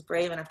everyone feels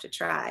brave enough to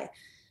try.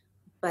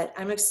 But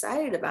I'm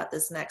excited about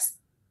this next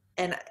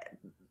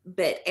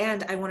bit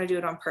and I want to do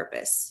it on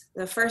purpose.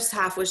 The first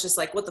half was just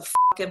like, what the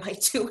am I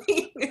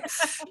doing?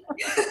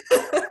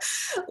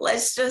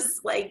 Let's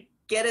just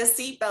get a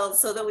seatbelt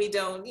so that we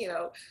don't,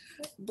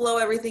 blow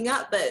everything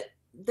up. But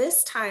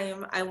this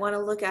time I want to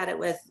look at it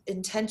with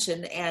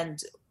intention and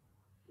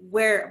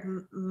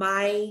where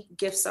my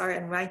gifts are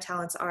and my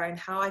talents are and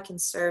how I can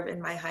serve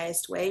in my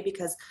highest way,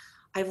 because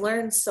I've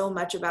learned so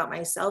much about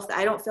myself that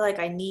I don't feel like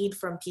I need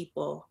from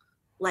people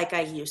like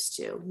I used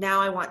to. Now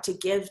I want to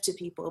give to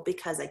people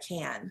because I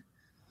can.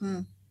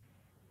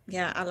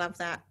 Yeah, I love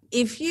that.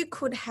 If you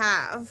could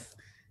have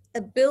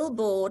a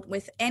billboard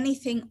with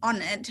anything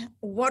on it,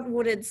 what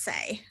would it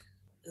say?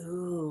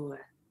 Ooh,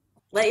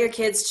 let your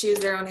kids choose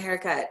their own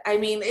haircut.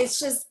 It's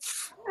just,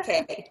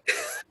 okay.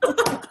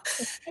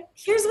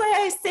 Here's why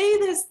I say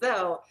this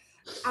though.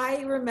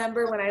 I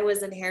remember when I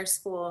was in hair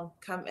school,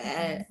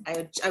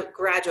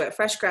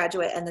 fresh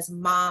graduate, and this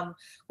mom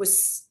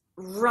was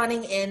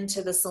running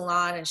into the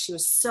salon and she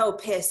was so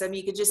pissed. I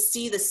mean, you could just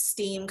see the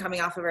steam coming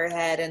off of her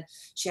head, and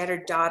she had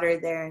her daughter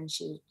there, and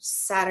she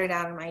sat her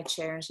down in my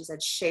chair and she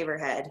said, shave her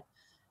head.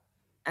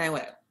 And I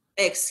went,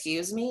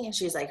 excuse me? And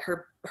she's like,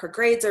 her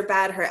grades are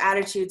bad, her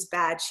attitude's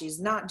bad, she's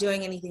not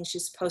doing anything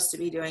she's supposed to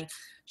be doing,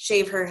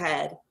 shave her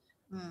head.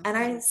 And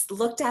I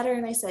looked at her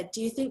and I said,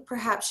 do you think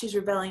perhaps she's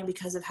rebelling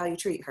because of how you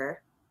treat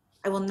her?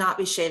 I will not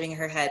be shaving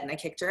her head. And I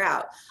kicked her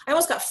out. I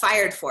almost got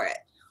fired for it.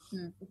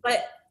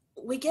 But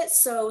we get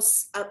so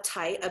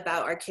uptight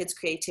about our kids'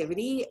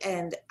 creativity.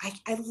 And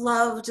I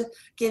loved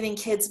giving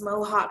kids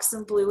mohawks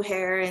and blue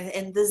hair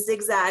and the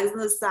zigzags on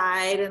the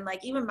side. And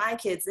like even my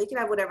kids, they can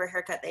have whatever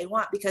haircut they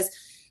want because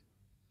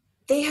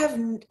they have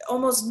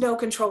almost no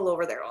control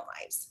over their own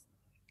lives.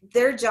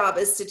 Their job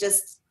is to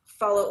just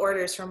follow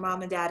orders from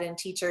mom and dad and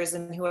teachers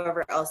and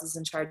whoever else is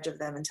in charge of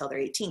them until they're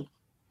 18.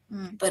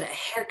 But a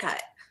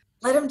haircut,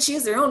 let them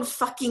choose their own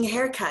fucking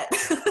haircut.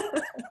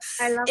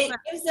 I love it that.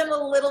 gives them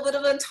a little bit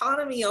of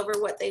autonomy over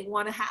what they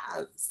want to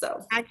have.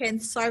 So I can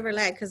so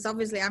relate because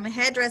obviously I'm a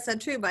hairdresser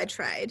too by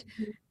trade.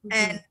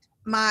 And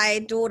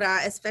my daughter,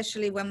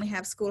 especially when we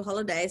have school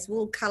holidays,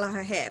 will color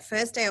her hair.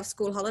 First day of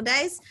school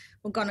holidays,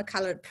 we're going to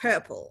color it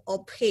purple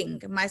or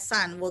pink. My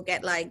son will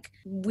get like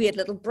weird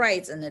little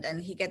braids in it, and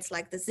he gets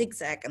like the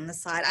zigzag on the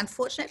side.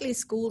 Unfortunately,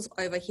 schools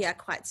over here are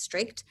quite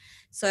strict.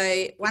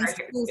 So once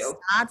school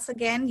starts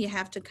again, you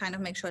have to kind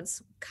of make sure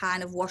it's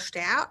kind of washed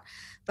out.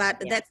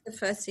 But that's the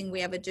first thing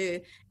we ever do.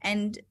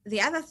 And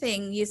the other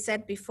thing you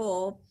said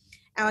before,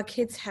 our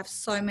kids have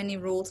so many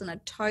rules, and I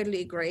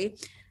totally agree.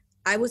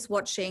 I was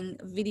watching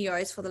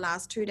videos for the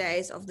last 2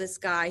 days of this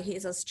guy.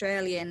 He's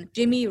Australian,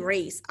 Jimmy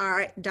Rees,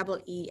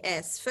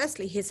 R-E-E-S.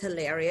 Firstly, he's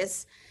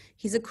hilarious.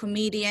 He's a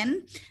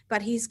comedian,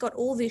 but he's got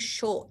all these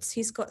shorts.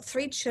 He's got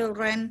 3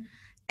 children,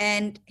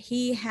 and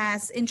he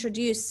has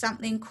introduced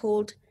something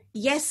called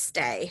Yes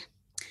Day.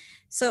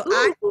 So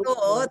I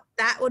thought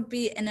that would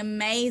be an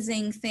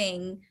amazing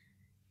thing,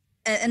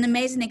 an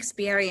amazing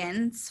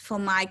experience for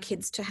my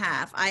kids to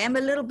have. I am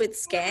a little bit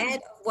scared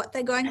of what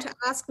they're going to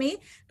ask me,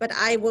 but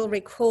I will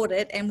record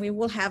it and we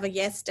will have a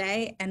yes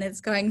day, and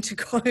it's going to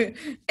go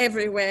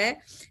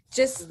everywhere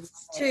just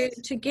to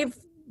give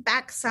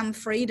back some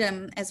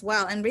freedom as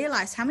well, and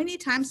realize how many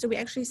times do we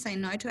actually say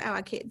no to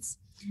our kids.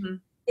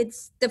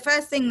 It's the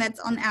first thing that's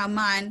on our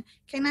mind.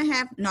 Can I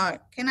have? No.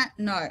 Can I?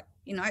 No.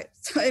 You know,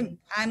 so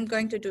I'm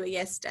going to do a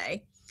yes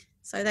day.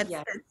 So that's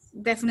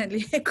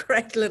definitely a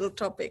great little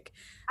topic.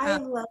 I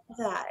love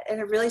that. And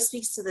it really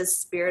speaks to the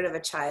spirit of a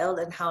child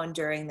and how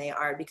enduring they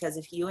are. Because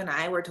if you and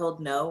I were told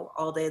no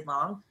all day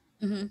long,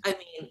 I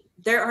mean,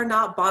 there are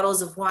not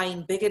bottles of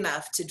wine big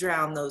enough to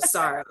drown those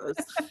sorrows.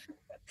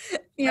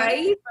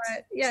 Right?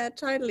 Yeah,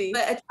 totally.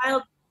 But a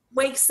child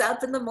wakes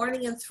up in the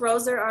morning and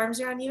throws their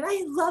arms around you.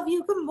 I love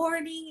you. Good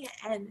morning.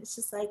 And it's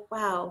just like,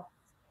 wow,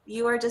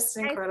 you are just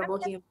an incredible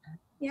human.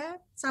 Yeah,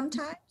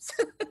 sometimes.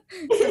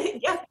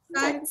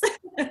 Sometimes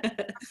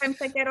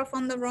I get off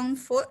on the wrong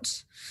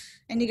foot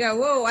and you go,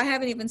 whoa, I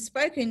haven't even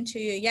spoken to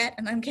you yet,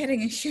 and I'm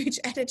getting a huge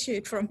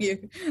attitude from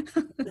you.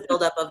 The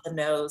buildup of the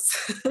nose.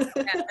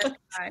 That's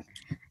right.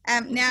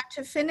 Now,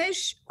 to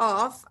finish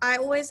off, I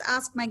always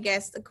ask my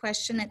guests a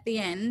question at the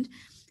end.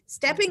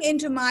 Stepping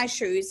into my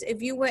shoes,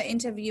 if you were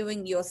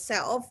interviewing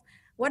yourself,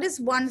 what is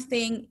one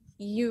thing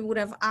you would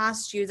have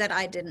asked you that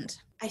I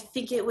didn't? I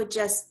think it would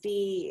just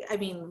be, I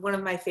mean, one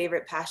of my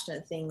favorite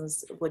passionate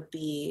things would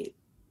be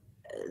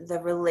the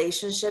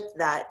relationship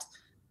that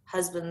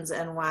husbands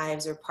and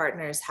wives or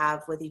partners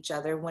have with each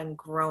other when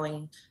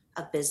growing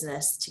a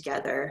business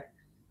together.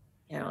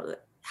 You know,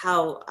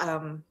 how,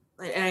 I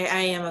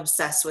am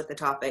obsessed with the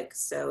topic,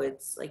 so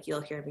it's like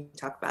you'll hear me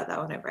talk about that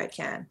whenever I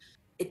can.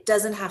 It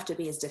doesn't have to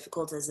be as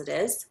difficult as it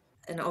is.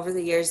 And over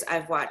the years,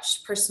 I've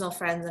watched personal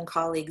friends and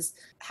colleagues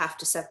have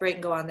to separate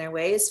and go on their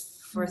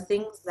ways for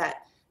things that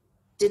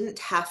didn't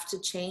have to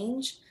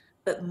change,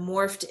 but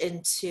morphed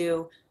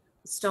into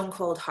stone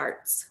cold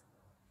hearts.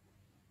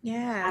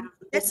 Yeah,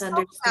 let's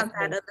talk about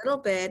that a little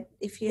bit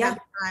if you have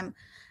time.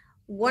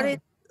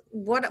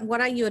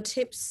 What are your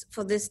tips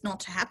for this not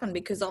to happen?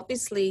 Because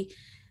obviously,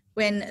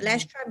 when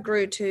Lash Tribe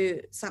grew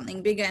to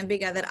something bigger and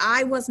bigger that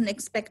I wasn't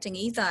expecting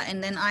either,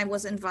 and then I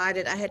was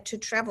invited, I had to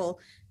travel.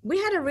 We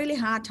had a really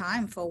hard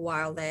time for a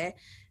while there.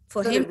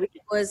 For him, it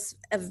was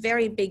a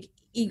very big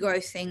ego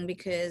thing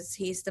because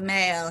he's the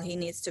male, he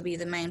needs to be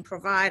the main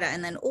provider,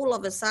 and then all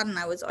of a sudden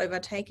I was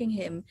overtaking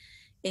him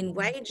in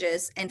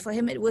wages, and for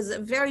him it was a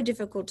very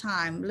difficult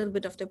time, a little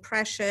bit of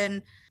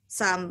depression,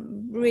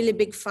 some really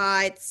big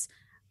fights,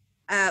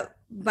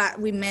 but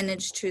we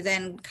managed to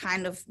then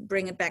kind of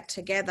bring it back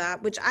together,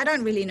 which I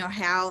don't really know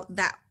how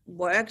that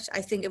worked.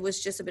 I think it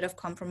was just a bit of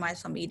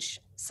compromise from each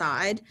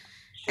side.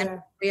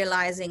 And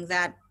realizing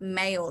that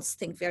males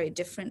think very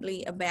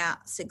differently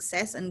about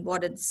success and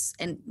what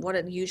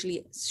it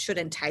usually should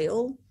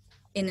entail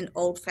in an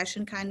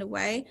old-fashioned kind of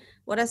way.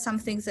 What are some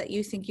things that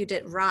you think you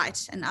did right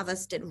and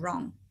others did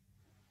wrong?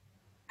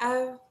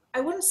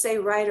 I wouldn't say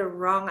right or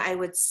wrong. I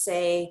would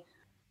say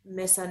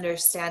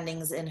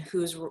misunderstandings in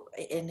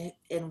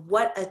in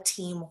what a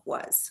team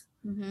was.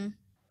 Mm-hmm.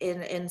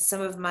 In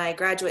some of my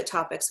graduate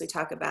topics, we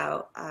talk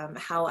about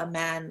how a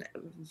man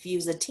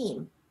views a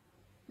team.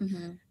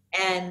 Mm-hmm.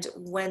 And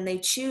when they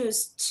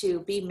choose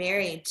to be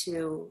married,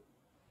 to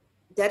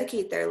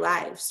dedicate their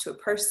lives to a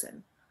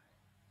person,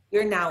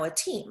 you're now a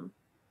team.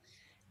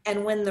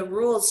 And when the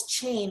rules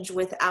change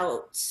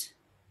without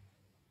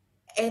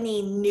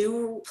any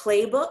new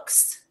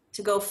playbooks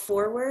to go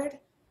forward,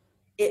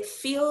 it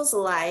feels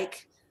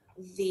like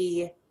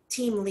the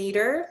team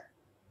leader,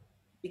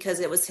 because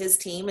it was his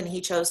team and he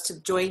chose to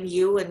join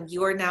you and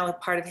you're now a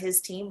part of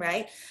his team,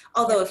 right?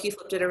 Although if you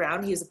flipped it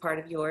around, he was a part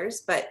of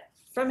yours. But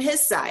from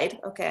his side,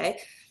 okay,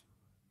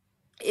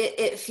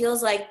 it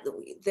feels like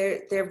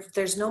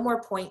there's no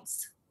more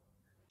points.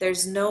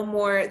 There's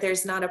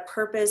not a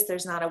purpose.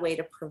 There's not a way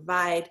to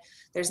provide.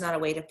 There's not a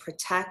way to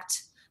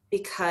protect,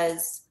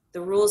 because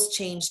the rules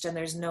changed and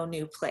there's no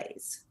new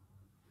plays.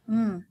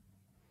 Mm.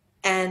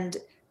 And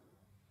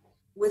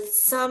with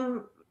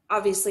some,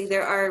 obviously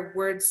there are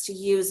words to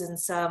use and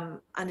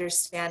some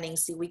understanding.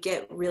 See, we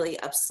get really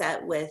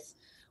upset with,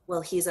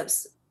 well, he's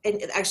upset.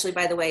 And actually,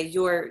 by the way,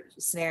 your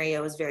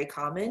scenario is very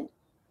common.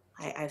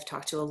 I've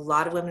talked to a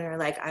lot of women who are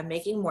like, I'm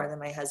making more than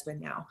my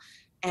husband now,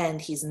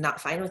 and he's not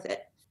fine with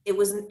it.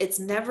 It's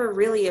never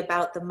really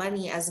about the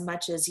money as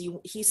much as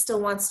he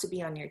still wants to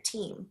be on your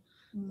team.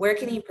 Mm-hmm. Where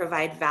can he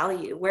provide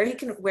value?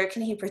 Where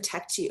can he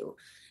protect you?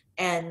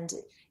 And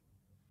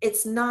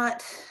it's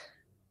not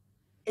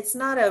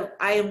a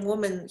I am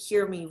woman,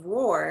 hear me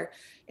roar.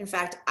 In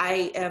fact,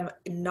 I am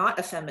not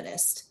a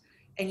feminist.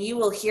 And you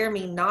will hear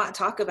me not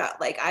talk about,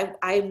 like,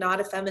 I'm not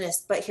a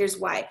feminist, but here's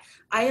why.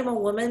 I am a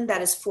woman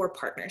that is for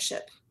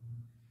partnership.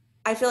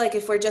 I feel like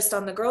if we're just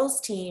on the girls'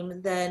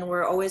 team, then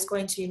we're always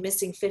going to be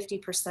missing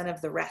 50%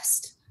 of the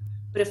rest.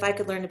 But if I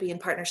could learn to be in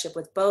partnership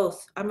with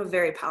both, I'm a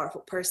very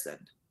powerful person.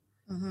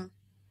 Mm-hmm.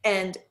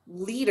 And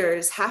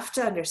leaders have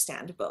to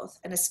understand both.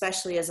 And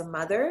especially as a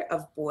mother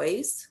of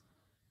boys,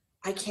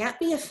 I can't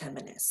be a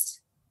feminist.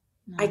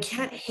 No. I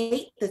can't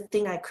hate the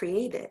thing I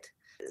created.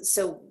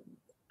 So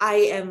I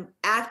am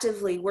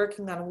actively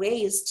working on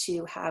ways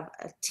to have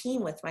a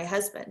team with my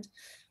husband,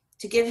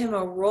 to give him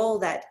a role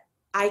that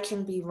I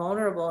can be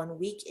vulnerable and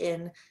weak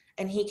in,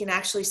 and he can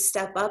actually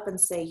step up and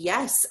say,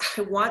 yes,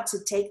 I want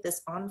to take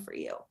this on for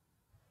you.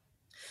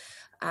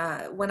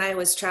 When I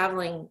was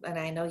traveling, and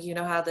I know you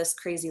know how this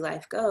crazy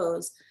life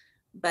goes,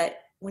 but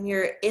when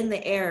you're in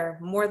the air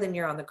more than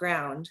you're on the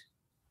ground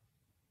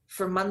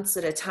for months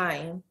at a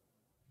time,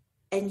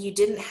 and you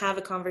didn't have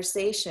a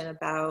conversation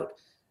about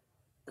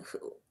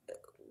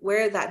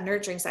where that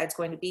nurturing side is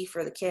going to be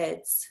for the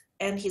kids,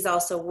 and he's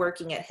also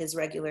working at his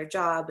regular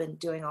job and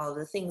doing all of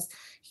the things,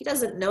 he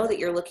doesn't know that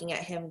you're looking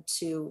at him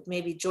to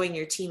maybe join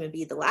your team and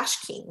be the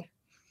lash king.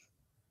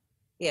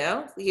 You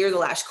know, you're the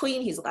lash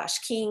queen, he's the lash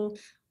king.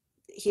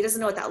 He doesn't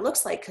know what that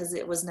looks like because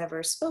it was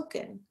never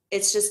spoken.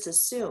 It's just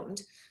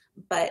assumed.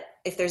 But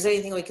if there's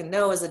anything we can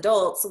know as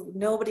adults,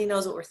 nobody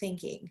knows what we're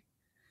thinking.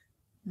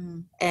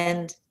 Mm.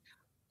 And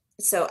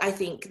so I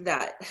think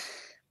that,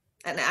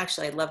 and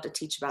actually I'd love to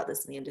teach about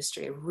this in the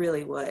industry. I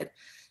really would,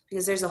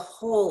 because there's a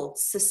whole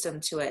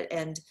system to it.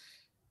 And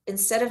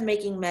instead of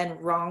making men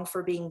wrong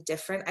for being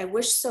different, I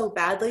wish so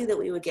badly that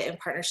we would get in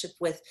partnership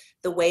with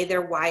the way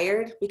they're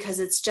wired, because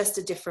it's just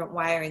a different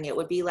wiring. It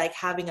would be like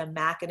having a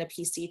Mac and a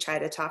PC try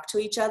to talk to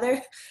each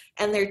other,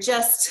 and they're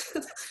just,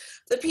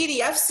 the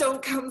PDFs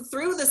don't come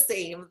through the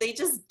same. They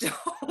just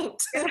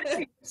don't.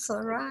 It's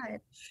all right.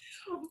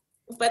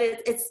 But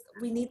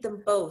we need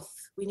them both.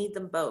 We need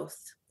them both.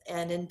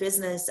 And in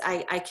business,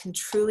 I can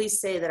truly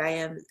say that I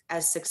am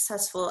as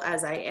successful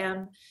as I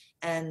am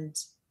and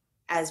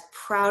as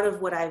proud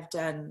of what I've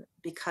done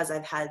because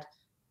I've had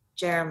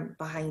Jerem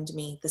behind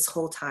me this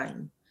whole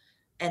time.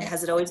 And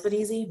has it always been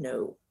easy?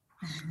 No.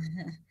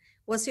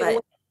 Was he always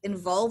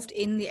involved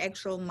in the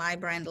actual My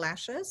Brand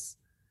Lashes?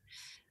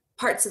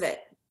 Parts of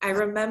it. I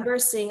remember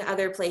seeing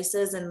other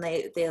places, and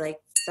they like,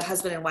 the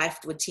husband and wife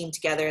would team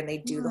together and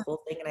they'd do the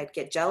whole thing, and I'd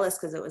get jealous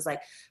because it was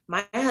like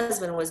my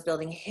husband was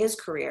building his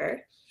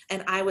career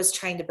and I was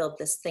trying to build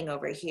this thing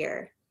over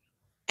here.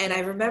 And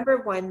I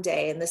remember one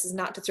day, and this is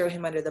not to throw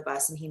him under the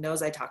bus, and he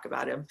knows I talk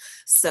about him,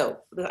 so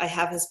I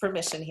have his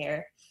permission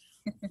here.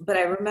 But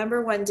I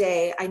remember one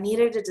day I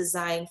needed a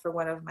design for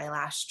one of my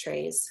lash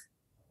trays,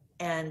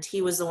 and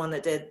he was the one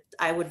that did.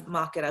 I would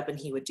mock it up and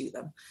he would do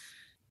them.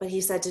 But he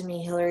said to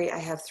me, Hillary, I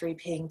have 3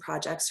 paying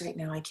projects right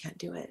now. I can't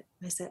do it.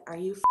 And I said, are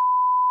you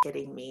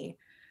kidding me?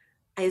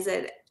 I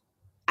said,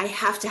 I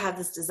have to have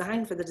this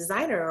design for the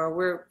designer or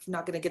we're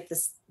not going to get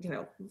this,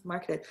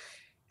 marketed.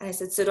 And I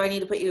said, so do I need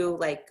to put you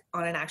like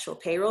on an actual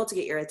payroll to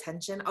get your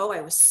attention? Oh,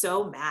 I was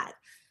so mad.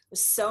 I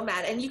was so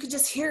mad. And you could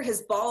just hear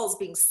his balls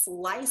being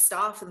sliced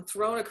off and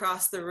thrown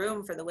across the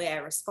room for the way I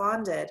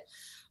responded.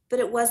 But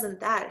it wasn't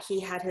that.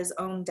 He had his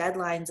own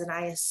deadlines, and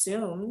I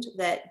assumed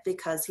that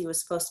because he was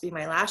supposed to be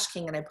my lash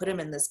king and I put him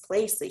in this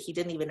place that he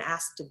didn't even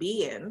ask to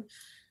be in,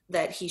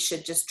 that he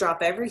should just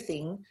drop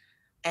everything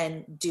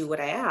and do what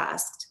I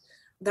asked.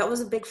 that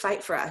was a big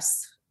fight for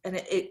us. And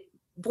it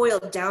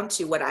boiled down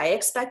to what I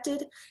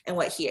expected and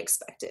what he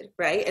expected,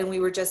 right? And we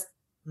were just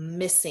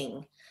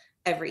missing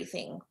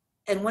everything.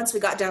 And once we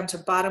got down to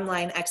bottom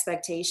line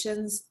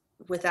expectations,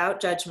 without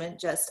judgment,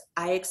 just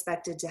I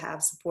expected to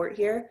have support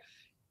here,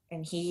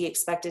 and he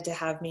expected to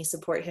have me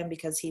support him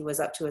because he was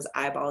up to his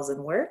eyeballs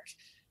in work.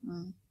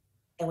 And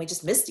we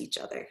just missed each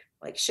other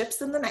like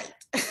ships in the night.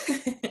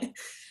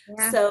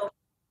 Yeah. So,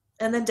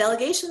 and then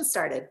delegation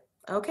started.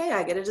 Okay,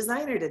 I get a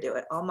designer to do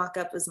it. I'll mock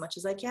up as much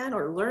as I can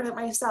or learn it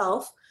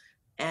myself,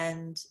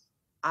 and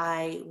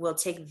I will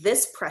take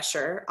this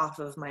pressure off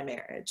of my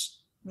marriage.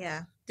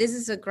 Yeah, this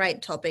is a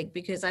great topic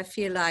because I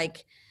feel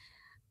like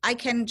I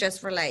can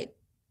just relate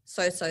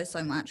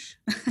so much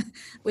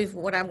with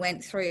what I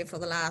went through for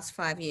the last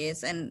 5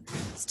 years, and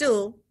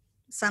still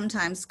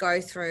sometimes go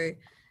through.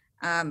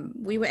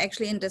 We were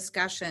actually in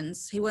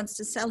discussions. He wants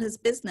to sell his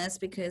business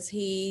because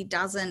he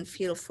doesn't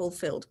feel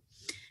fulfilled.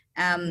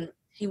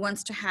 He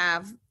wants to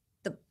have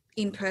the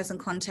in-person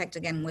contact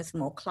again with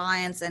more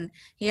clients, and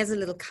he has a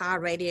little car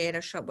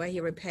radiator shop where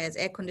he repairs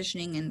air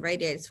conditioning and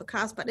radiators for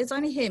cars, but it's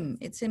only him.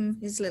 It's him,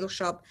 his little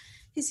shop.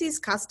 He sees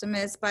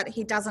customers, but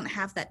he doesn't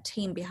have that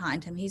team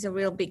behind him. He's a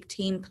real big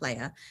team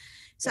player.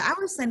 So I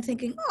was then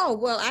thinking, oh,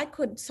 well, I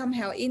could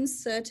somehow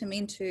insert him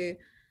into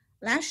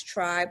Lash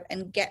Tribe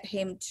and get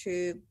him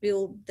to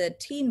build the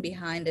team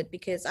behind it,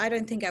 because I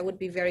don't think I would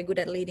be very good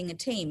at leading a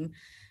team.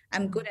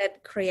 I'm good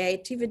at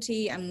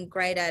creativity. I'm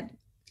great at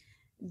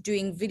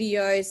doing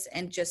videos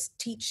and just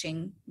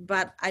teaching,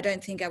 but I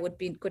don't think I would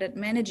be good at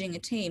managing a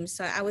team.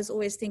 So I was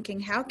always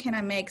thinking, how can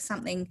I make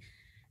something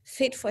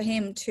fit for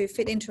him to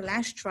fit into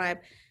Lash Tribe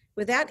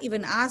without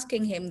even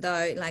asking him,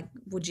 though, like,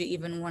 would you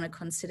even want to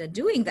consider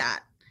doing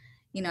that?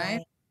 You know,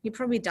 Right. He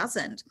probably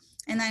doesn't.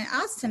 And I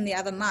asked him the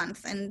other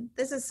month, and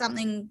this is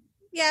something,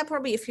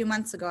 probably a few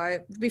months ago,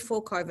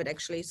 before COVID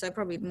actually, so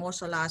probably more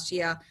so last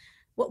year,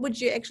 what would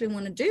you actually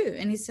want to do?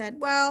 And he said,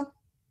 well,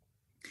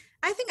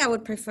 I think I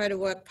would prefer to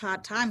work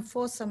part-time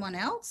for someone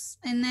else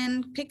and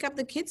then pick up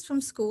the kids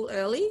from school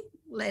early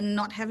and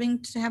not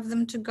having to have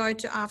them to go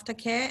to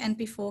aftercare and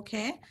before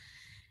care,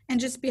 and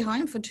just be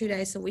home for 2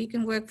 days a week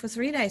and work for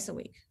 3 days a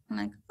week. I'm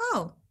like,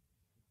 oh,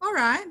 all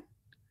right.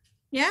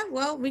 Yeah,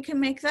 well, we can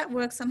make that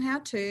work somehow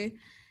too.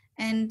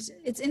 And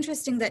it's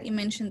interesting that you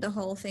mentioned the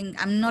whole thing.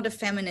 I'm not a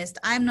feminist.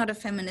 I'm not a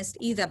feminist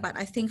either. But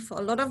I think for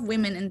a lot of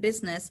women in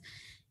business,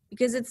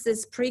 because it's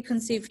this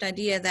preconceived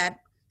idea that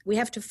we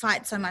have to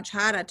fight so much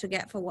harder to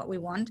get for what we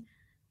want.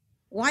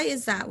 Why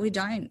is that? We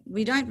don't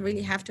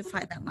really have to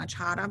fight that much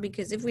harder,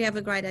 because if we have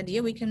a great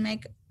idea, we can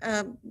make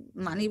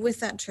money with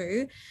that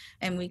too.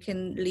 And we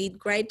can lead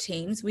great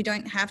teams. We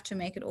don't have to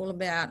make it all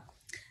about,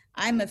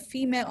 I'm a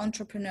female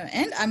entrepreneur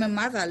and I'm a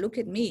mother, look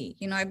at me,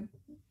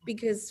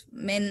 because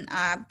men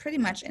are pretty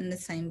much in the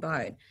same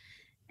boat.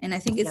 And I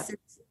think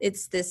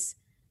it's this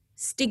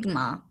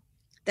stigma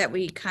that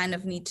we kind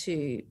of need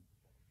to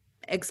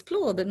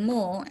explore a bit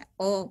more,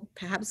 or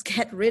perhaps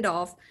get rid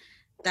of,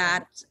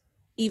 that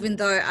even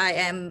though I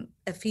am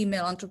a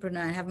female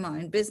entrepreneur and have my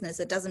own business,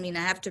 it doesn't mean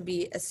I have to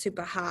be a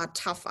super hard,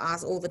 tough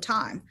ass all the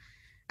time.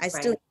 I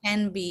still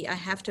can be, I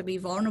have to be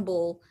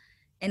vulnerable.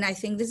 And I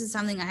think this is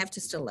something I have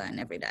to still learn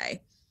every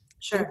day.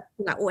 Sure.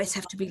 I always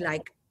have to be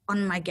like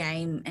on my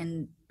game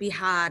and be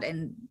hard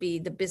and be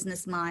the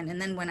business mind.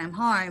 And then when I'm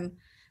home,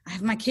 I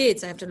have my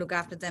kids, I have to look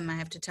after them. I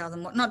have to tell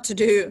them what not to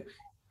do.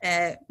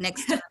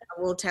 Next time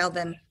I will tell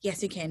them,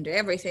 yes, you can do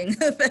everything.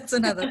 That's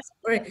another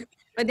story.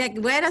 But like,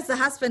 where does the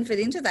husband fit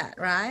into that,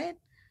 right?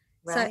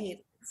 Right.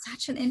 So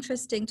such an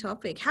interesting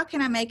topic. How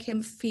can I make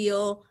him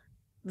feel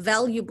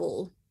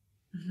valuable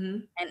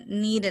and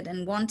needed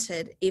and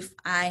wanted if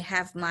I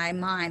have my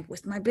mind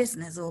with my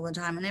business all the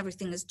time and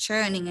everything is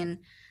churning? And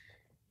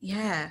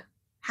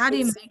how do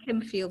you make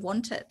him feel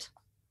wanted?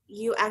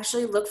 You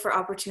actually look for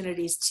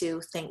opportunities to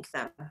thank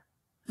them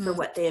for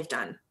what they have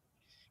done.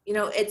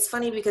 It's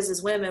funny because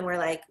as women, we're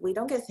like, we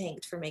don't get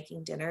thanked for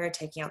making dinner or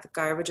taking out the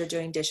garbage or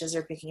doing dishes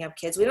or picking up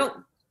kids. We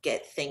don't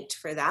get thanked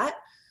for that.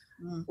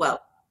 Well,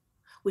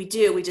 we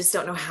do. We just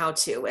don't know how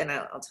to. And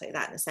I'll tell you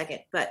that in a second.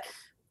 But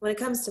when it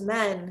comes to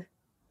men,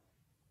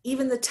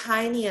 even the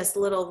tiniest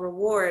little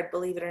reward,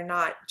 believe it or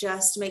not,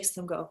 just makes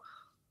them go,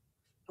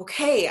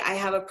 okay, I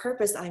have a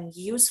purpose. I'm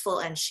useful.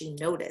 And she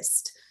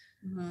noticed.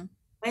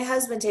 My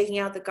husband taking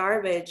out the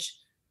garbage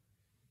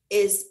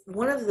is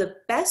one of the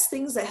best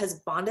things that has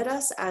bonded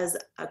us as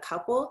a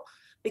couple,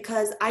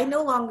 because I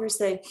no longer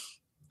say,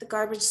 the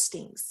garbage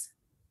stinks.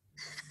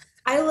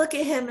 I look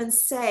at him and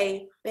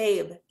say,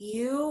 babe,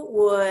 you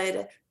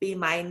would be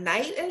my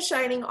knight in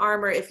shining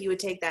armor if you would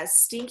take that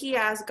stinky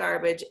ass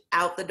garbage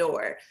out the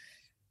door.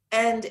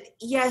 And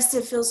yes,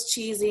 it feels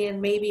cheesy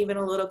and maybe even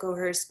a little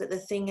coerced, but the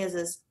thing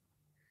is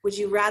would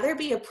you rather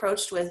be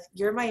approached with,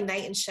 you're my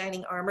knight in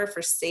shining armor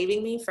for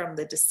saving me from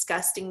the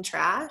disgusting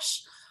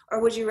trash? Or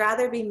would you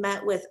rather be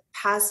met with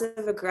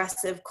passive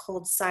aggressive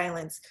cold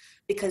silence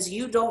because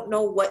you don't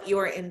know what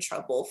you're in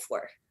trouble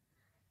for?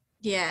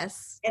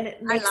 Yes. And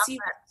it makes you,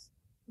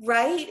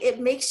 right? It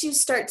makes you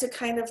start to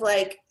kind of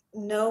like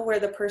know where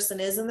the person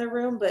is in the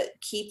room, but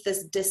keep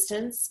this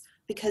distance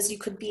because you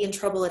could be in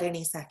trouble at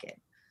any second.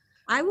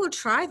 I will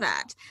try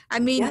that. I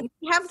mean, Yeah.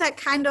 you have that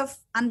kind of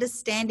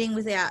understanding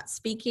without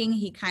speaking.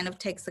 He kind of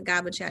takes the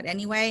garbage out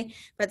anyway.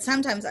 But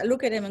sometimes I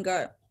look at him and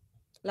go,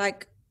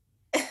 like,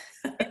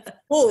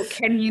 oh,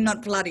 can you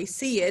not bloody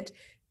see it?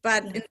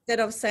 But instead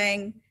of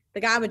saying the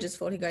garbage is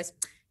full, he goes,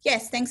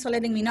 yes, thanks for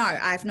letting me know.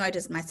 I've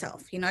noticed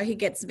myself. You know, he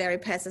gets very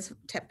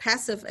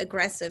passive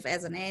aggressive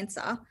as an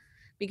answer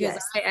because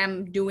Yes. I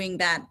am doing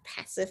that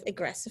passive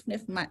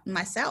aggressiveness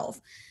myself.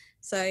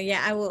 So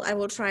yeah, I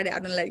will try it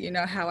out and let you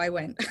know how I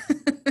went.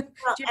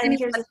 Well, and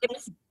here's the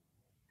thing.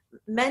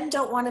 Men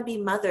don't want to be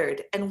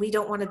mothered, and we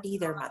don't want to be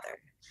their mother,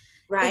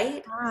 right?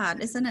 It's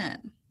hard, isn't it?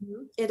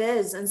 It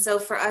is. And so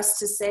for us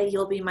to say,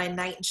 you'll be my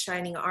knight in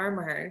shining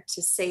armor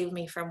to save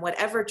me from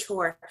whatever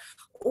chore,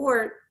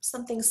 or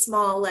something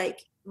small like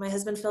my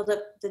husband filled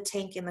up the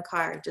tank in the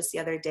car just the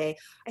other day.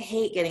 I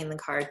hate getting in the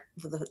car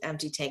with an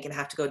empty tank and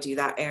have to go do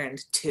that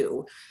errand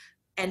too.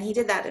 And he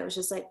did that. It was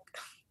just like,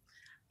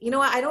 you know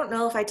what? I don't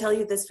know if I tell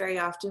you this very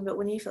often, but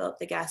when you fill up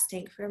the gas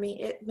tank for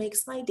me, it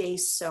makes my day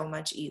so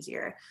much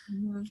easier.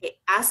 Okay,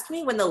 ask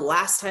me when the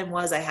last time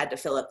was I had to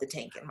fill up the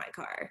tank in my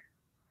car.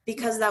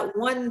 Because that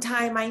one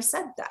time I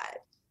said that,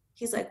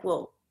 he's like,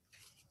 well,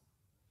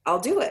 I'll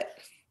do it.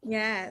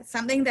 Yeah,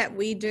 something that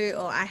we do,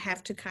 or I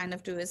have to kind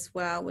of do as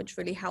well, which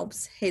really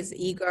helps his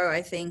ego,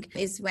 I think,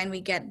 is when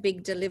we get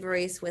big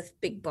deliveries with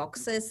big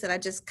boxes that I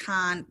just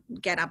can't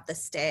get up the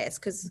stairs.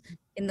 Because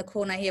in the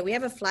corner here, we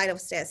have a flight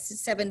of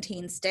stairs,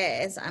 17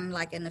 stairs. I'm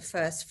like in the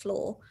first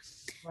floor.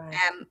 Right.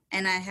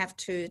 And I have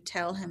to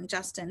tell him,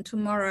 Justin,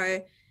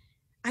 tomorrow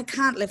I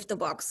can't lift the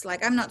box.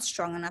 Like, I'm not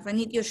strong enough. I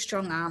need your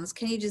strong arms.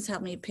 Can you just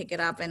help me pick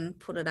it up and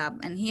put it up?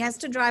 And he has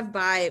to drive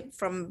by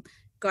from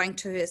going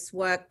to his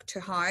work to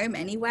home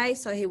anyway.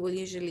 So he will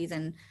usually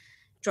then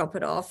drop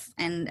it off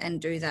and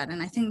do that.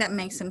 And I think that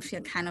makes him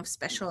feel kind of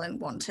special and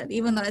wanted,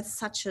 even though it's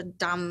such a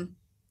dumb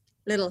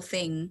little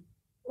thing.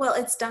 Well,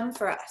 it's dumb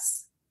for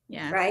us.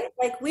 Yeah. Right?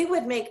 Like, we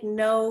would make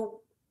no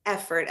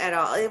effort at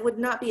all. It would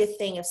not be a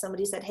thing if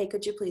somebody said, hey,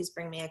 could you please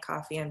bring me a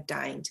coffee? I'm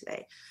dying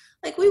today.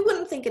 Like, we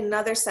wouldn't think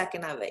another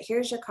second of it.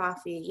 Here's your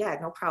coffee. Yeah,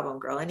 no problem,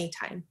 girl,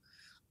 anytime.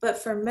 But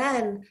for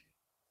men,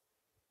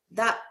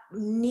 that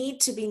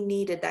need to be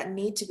needed, that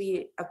need to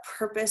be a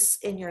purpose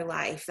in your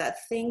life,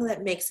 that thing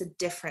that makes a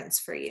difference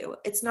for you.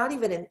 It's not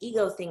even an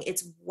ego thing.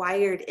 It's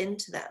wired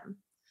into them.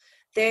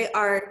 They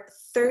are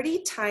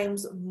 30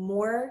 times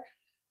more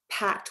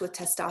packed with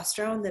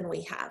testosterone than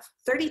we have.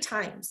 30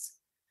 times.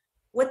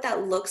 What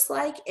that looks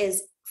like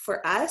is,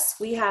 for us,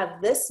 we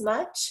have this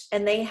much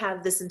and they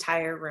have this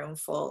entire room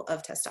full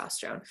of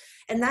testosterone.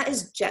 And that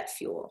is jet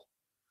fuel.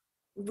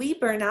 We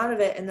burn out of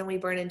it, and then we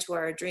burn into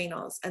our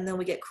adrenals, and then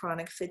we get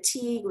chronic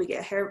fatigue, we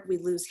get hair, we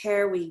lose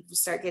hair, we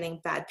start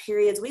getting bad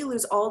periods. We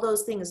lose all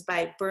those things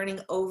by burning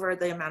over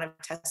the amount of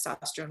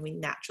testosterone we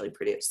naturally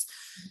produce.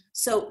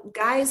 So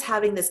guys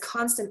having this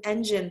constant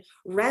engine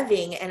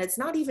revving, and it's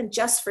not even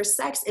just for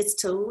sex, it's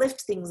to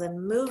lift things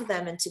and move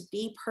them and to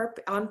be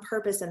on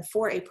purpose and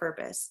for a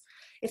purpose.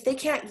 If they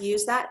can't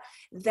use that,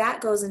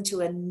 that goes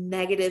into a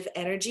negative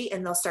energy,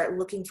 and they'll start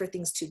looking for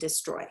things to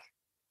destroy.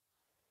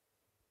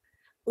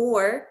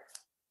 Or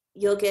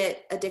you'll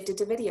get addicted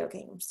to video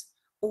games,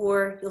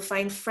 or you'll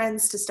find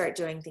friends to start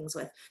doing things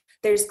with.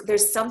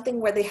 There's something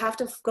where they have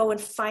to go and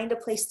find a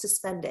place to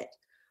spend it.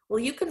 Well,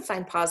 you can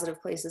find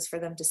positive places for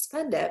them to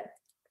spend it,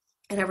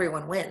 and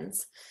everyone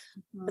wins.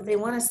 But they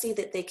want to see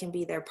that they can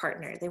be their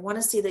partner. They want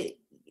to see that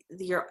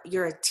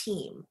you're a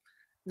team,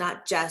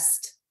 not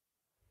just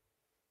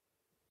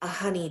a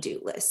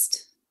honey-do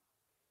list.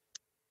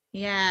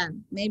 Yeah,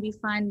 maybe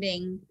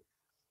finding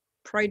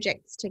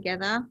projects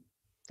together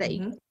that you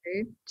can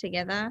do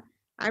together.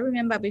 I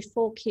remember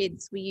before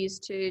kids, we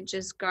used to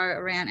just go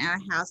around our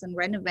house and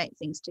renovate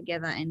things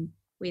together, and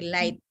we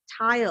laid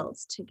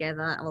tiles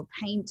together or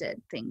painted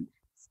things,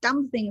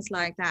 dumb things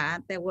like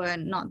that. They were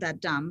not that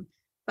dumb,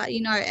 but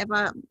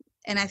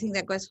and I think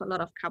that goes for a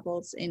lot of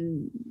couples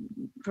in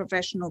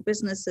professional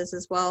businesses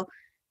as well.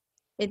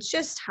 It's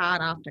just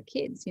hard after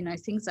kids,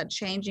 things are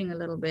changing a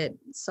little bit.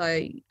 So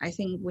I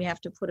think we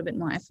have to put a bit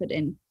more effort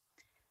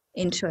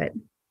into it.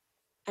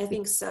 I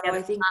think so.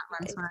 I think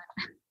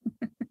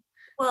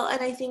well,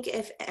 and I think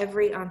if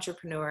every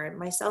entrepreneur,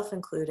 myself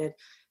included,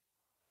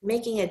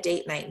 making a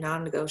date night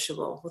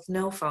non-negotiable with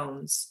no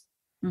phones,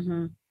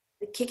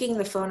 kicking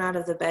the phone out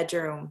of the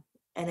bedroom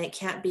and it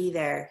can't be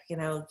there,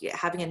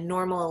 having a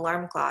normal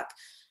alarm clock.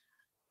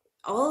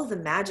 All of the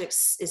magic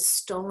is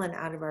stolen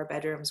out of our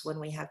bedrooms when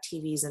we have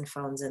TVs and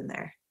phones in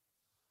there.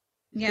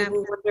 Yeah.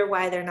 People wonder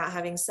why they're not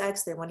having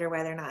sex. They wonder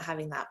why they're not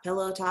having that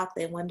pillow talk.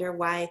 They wonder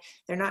why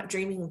they're not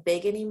dreaming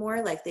big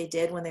anymore like they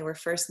did when they were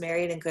first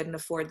married and couldn't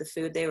afford the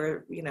food they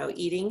were,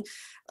 eating.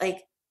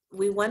 Like,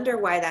 we wonder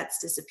why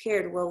that's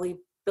disappeared. Well, we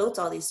built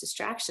all these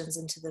distractions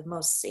into the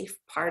most safe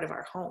part of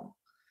our home,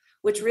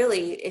 which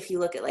really, if you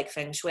look at like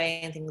feng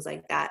shui and things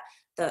like that,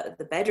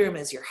 the bedroom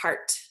is your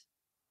heart.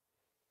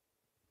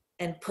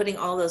 and putting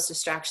all those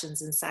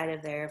distractions inside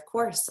of there, of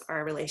course,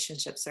 our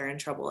relationships are in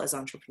trouble as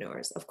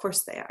entrepreneurs. Of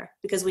course they are,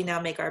 because we now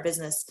make our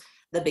business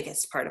the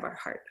biggest part of our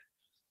heart.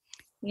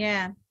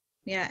 Yeah.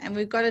 Yeah. And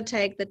we've got to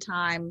take the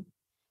time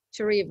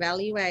to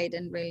reevaluate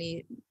and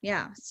really,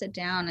 sit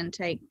down and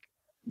take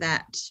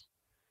that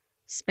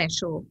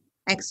special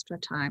extra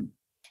time.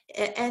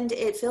 And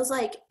it feels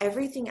like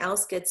everything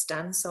else gets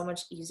done so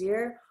much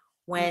easier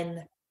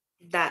when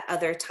that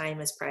other time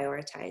is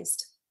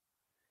prioritized.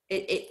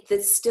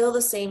 It's still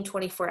the same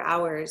 24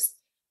 hours,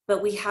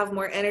 but we have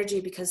more energy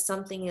because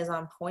something is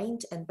on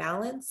point and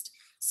balanced.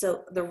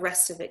 So the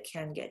rest of it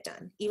can get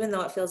done. Even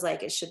though it feels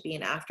like it should be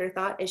an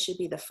afterthought, it should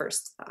be the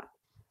first thought.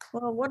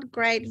 Well, what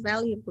great,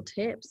 valuable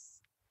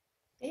tips.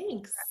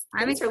 Thanks.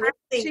 I'm Thanks for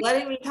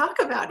letting me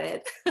talk about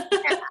it.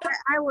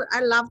 I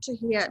love to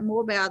hear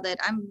more about that.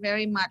 I'm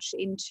very much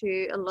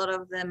into a lot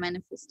of the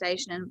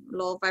manifestation and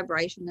law of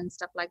vibration and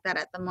stuff like that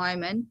at the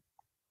moment.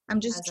 I'm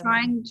just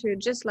trying to,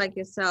 just like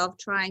yourself,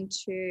 trying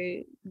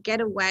to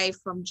get away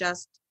from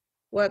just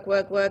work,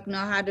 know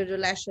how to do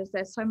lashes.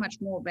 There's so much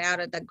more about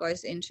it that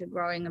goes into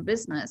growing a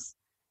business,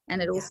 and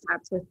it all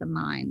starts with the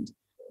mind.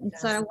 And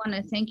so I want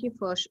to thank you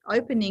for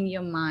opening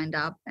your mind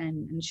up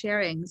and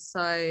sharing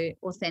so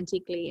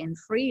authentically and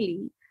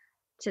freely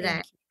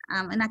today.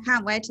 And I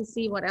can't wait to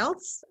see what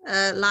else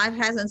life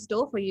has in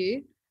store for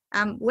you.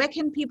 Where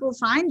can people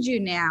find you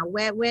now?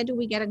 Where do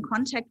we get in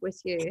contact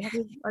with you? Have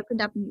you opened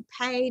up a new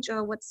page,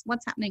 or what's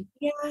happening?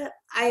 Yeah,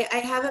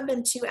 I haven't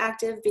been too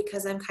active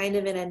because I'm kind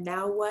of in a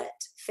now what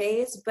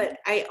phase, but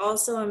I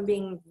also am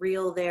being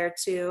real there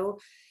too.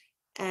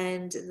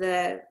 And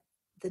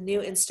the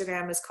new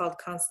Instagram is called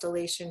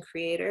Constellation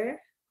Creator.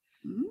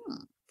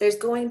 There's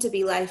going to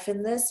be life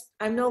in this.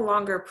 I'm no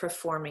longer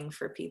performing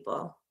for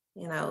people.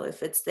 You know,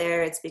 if it's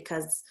there, it's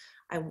because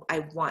I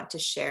want to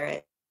share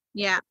it.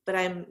 Yeah. But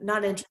I'm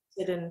not interested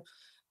in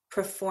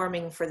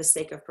performing for the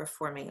sake of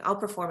performing. I'll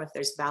perform if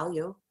there's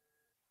value,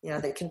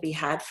 that can be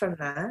had from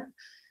that.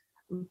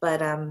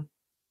 But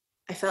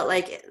I felt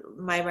like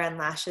my brand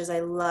Lashes,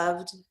 I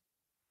loved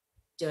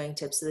doing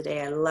tips of the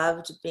day. I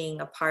loved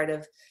being a part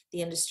of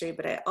the industry,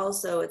 but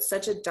it's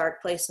such a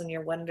dark place when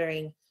you're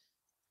wondering,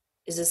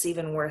 is this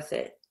even worth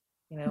it?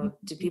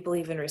 Do people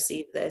even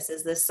receive this?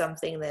 Is this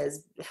something that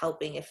is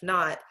helping? If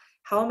not,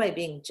 how am I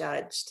being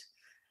judged?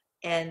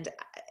 And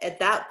at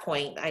that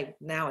point, I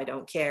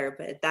don't care,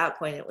 but at that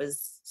point it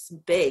was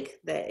big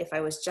that if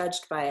I was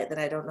judged by it, then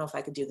I don't know if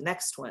I could do the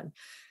next one.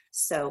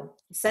 So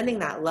sending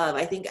that love,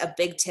 I think a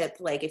big tip,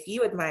 like if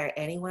you admire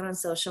anyone on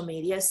social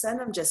media,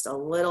 send them just a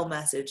little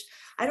message.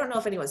 I don't know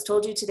if anyone's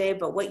told you today,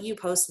 but what you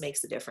post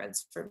makes a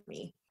difference for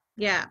me.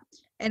 Yeah.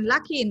 And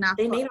lucky enough,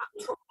 they may not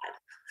feel that.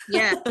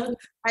 Yeah,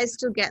 I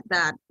still get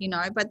that,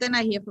 but then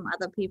I hear from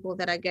other people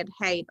that I get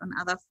hate on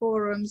other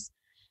forums.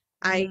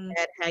 I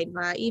get hate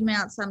via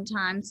email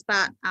sometimes,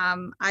 but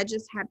I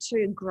just had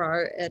to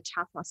grow a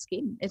tougher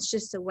skin. It's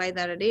just the way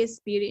that it is.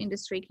 Beauty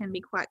industry can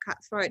be quite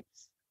cutthroat,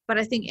 but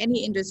I think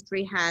any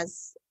industry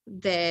has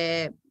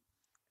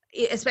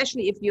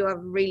especially if you are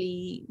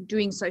really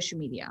doing social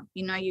media,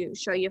 you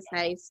show your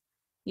face,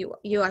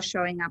 you are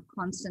showing up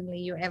constantly,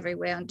 you're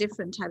everywhere on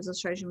different types of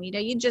social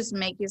media. You just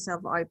make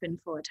yourself open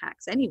for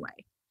attacks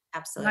anyway.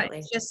 Absolutely.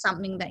 It's just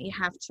something that you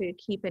have to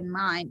keep in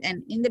mind.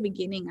 And in the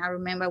beginning, I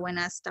remember when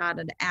I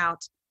started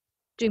out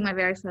doing my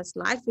very first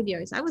live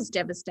videos, I was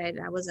devastated.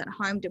 I was at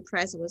home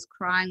depressed. I was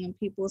crying when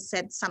people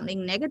said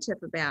something negative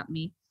about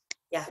me.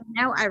 Yeah.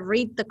 Now I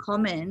read the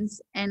comments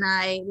and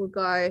I will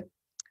go,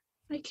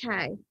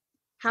 okay,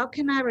 how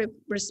can I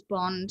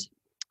respond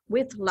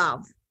with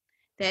love?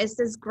 There's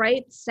this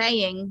great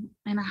saying,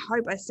 and I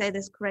hope I say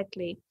this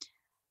correctly.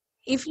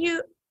 If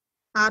you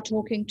are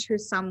talking to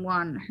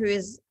someone who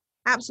is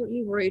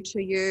absolutely rude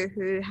to you,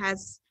 who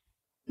has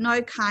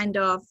no kind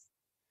of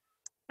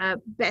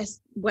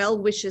best well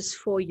wishes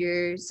for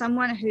you,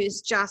 someone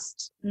who's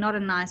just not a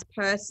nice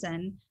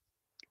person,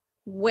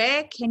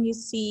 where can you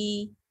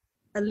see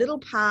a little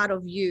part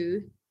of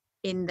you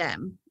in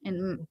them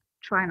and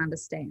try and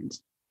understand?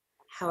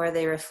 How are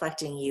they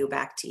reflecting you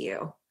back to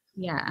you?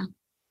 Yeah.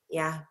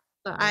 Yeah.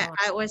 So I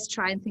always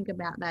try and think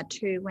about that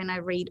too when I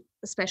read,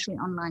 especially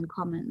online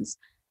comments.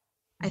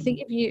 I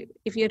think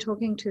if you're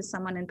talking to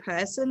someone in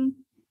person,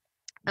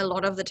 a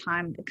lot of the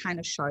time it kind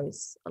of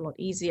shows a lot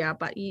easier,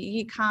 but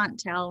you can't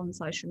tell on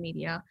social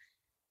media.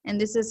 And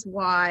this is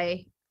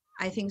why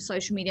I think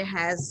social media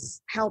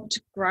has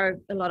helped grow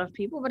a lot of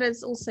people, but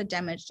it's also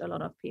damaged a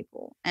lot of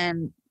people.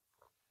 And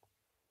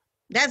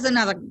that's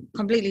another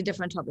completely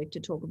different topic to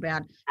talk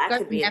about. That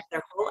could be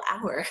their whole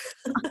hour.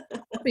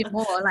 Be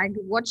more like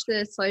watch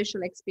The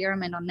Social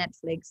Experiment on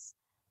Netflix.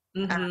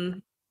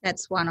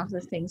 That's one of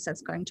the things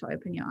that's going to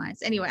open your eyes.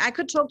 Anyway, I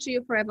could talk to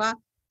you forever,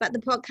 but the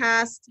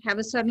podcast have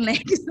a certain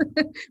length.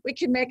 We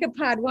can make a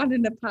part 1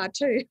 and a part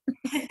 2.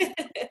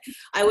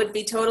 I would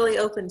be totally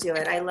open to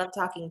it. I love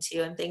talking to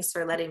you, and thanks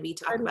for letting me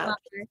talk about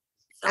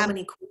so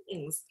many cool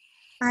things.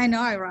 I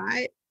know,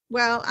 right?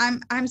 Well,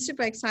 I'm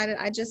super excited.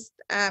 I just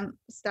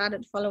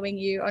started following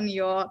you on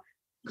your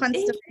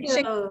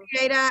Constellation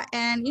Creator,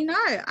 and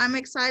I'm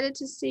excited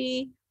to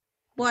see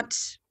what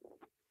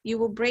you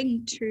will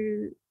bring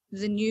to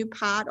the new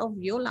part of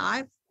your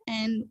life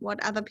and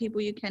what other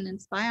people you can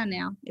inspire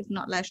now, if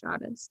not lash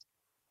artists,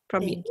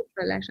 probably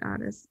lash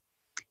artists.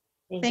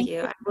 Thank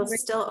you. I will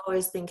still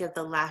always think of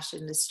the lash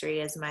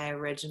industry as my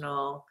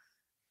original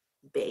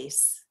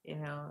base.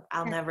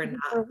 I'll never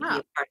not be a part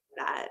of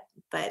that.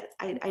 But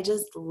I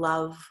just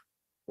love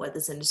what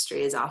this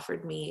industry has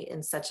offered me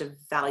in such a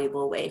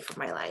valuable way for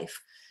my life.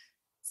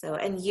 So,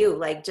 and you,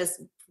 like,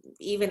 just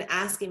even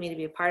asking me to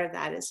be a part of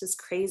that, it's just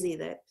crazy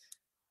that,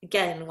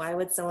 again, why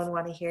would someone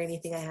want to hear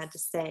anything I had to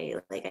say?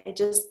 Like, I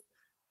just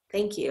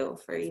thank you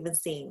for even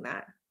seeing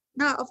that.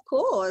 No, of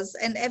course.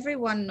 And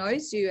everyone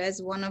knows you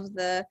as one of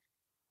the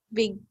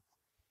big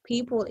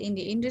people in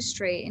the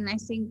industry. And I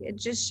think it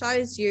just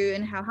shows you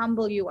and how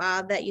humble you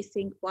are that you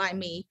think, why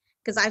me?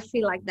 Because I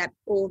feel like that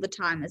all the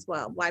time as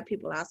well. Why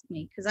people ask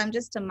me? Because I'm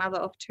just a mother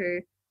of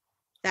two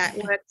that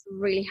works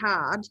really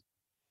hard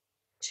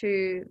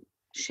to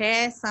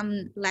share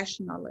some lash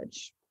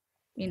knowledge.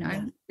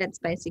 That's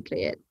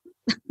basically it.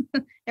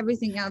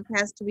 Everything else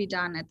has to be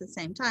done at the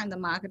same time, the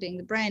marketing,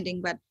 the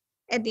branding, but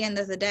at the end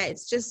of the day,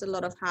 it's just a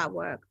lot of hard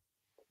work.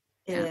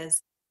 It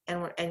is.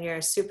 And you're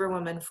a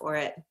superwoman for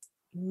it,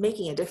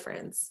 making a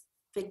difference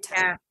big time.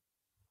 Yeah.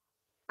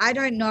 I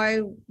don't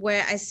know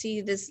where I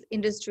see this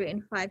industry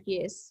in 5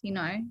 years,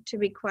 to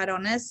be quite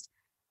honest.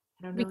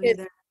 I don't know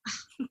either.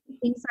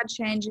 Things are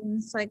changing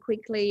so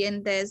quickly,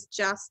 and there's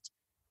just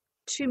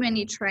too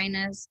many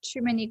trainers,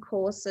 too many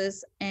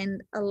courses,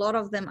 and a lot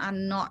of them are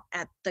not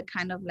at the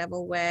kind of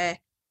level where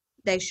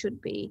they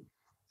should be.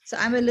 So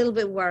I'm a little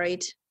bit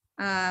worried.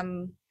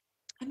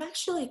 I'm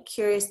actually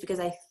curious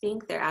because I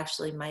think there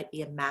actually might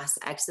be a mass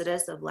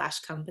exodus of lash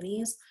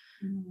companies.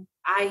 Mm-hmm.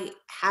 I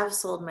have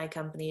sold my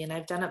company and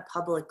I've done it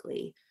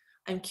publicly.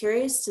 I'm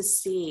curious to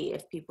see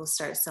if people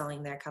start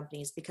selling their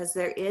companies because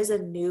there is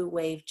a new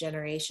wave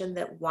generation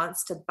that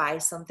wants to buy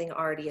something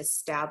already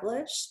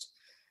established.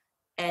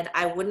 And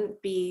I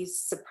wouldn't be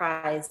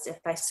surprised if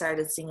I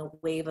started seeing a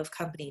wave of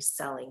companies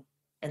selling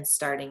and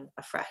starting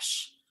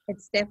afresh.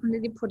 It's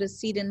definitely put a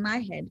seed in my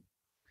head.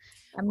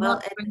 And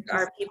there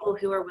are people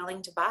who are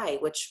willing to buy,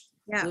 which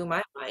blew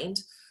my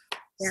mind.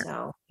 Yeah.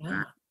 So,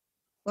 yeah.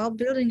 Well,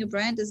 building a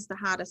brand is the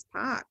hardest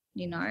part,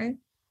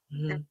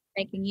 mm-hmm.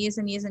 Taking years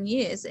and years and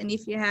years. And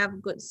if you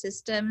have good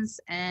systems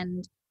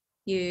and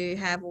you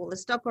have all the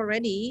stock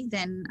already,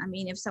 then,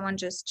 if someone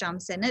just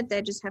jumps in it,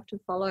 they just have to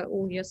follow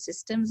all your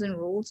systems and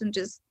rules and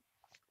just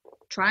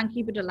try and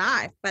keep it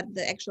alive. But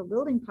the actual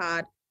building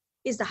part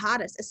is the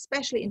hardest,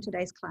 especially in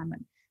today's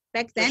climate.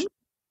 Back then,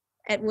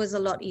 it was a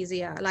lot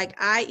easier. Like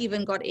I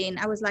even got in,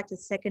 I was like the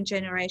second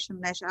generation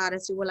lash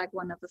artist. You were like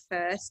one of the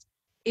first.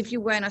 If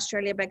you were in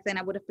Australia back then,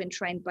 I would have been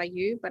trained by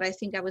you, but I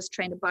think I was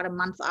trained about a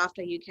month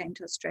after you came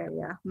to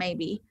Australia,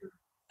 maybe.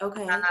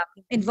 Okay.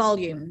 In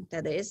volume,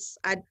 that is.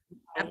 I've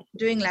been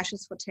doing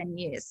lashes for 10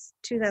 years.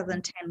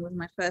 2010 was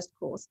my first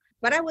course.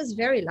 But I was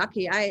very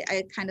lucky.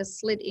 I kind of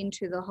slid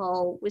into the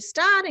whole, we're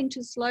starting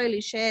to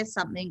slowly share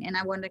something and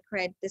I want to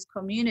create this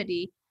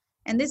community.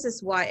 And this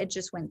is why it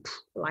just went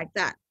like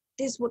that.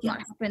 This would not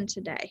happen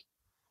today.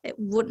 It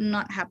would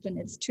not happen.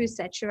 It's too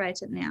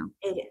saturated now.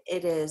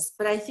 It is.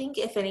 But I think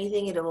if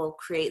anything, it will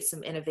create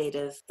some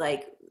innovative,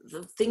 like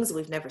the things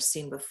we've never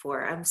seen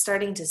before. I'm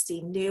starting to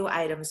see new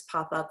items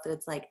pop up that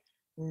it's like,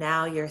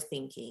 now you're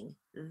thinking.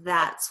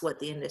 That's what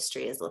the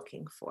industry is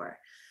looking for.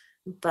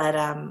 But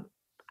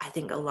I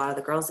think a lot of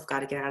the girls have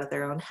got to get out of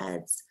their own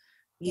heads.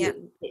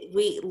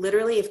 We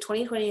literally, if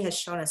 2020 has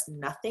shown us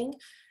nothing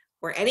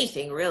or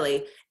anything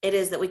really, it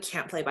is that we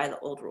can't play by the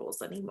old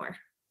rules anymore.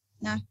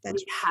 No,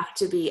 we have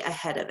to be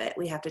ahead of it.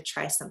 We have to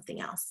try something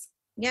else.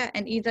 Yeah,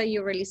 and either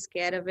you're really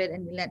scared of it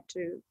and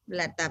you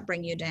let that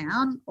bring you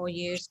down, or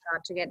you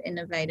start to get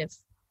innovative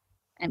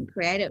and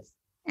creative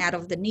out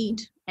of the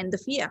need and the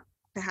fear.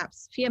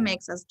 Perhaps fear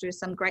makes us do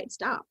some great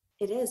stuff.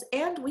 It is.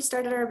 And we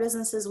started our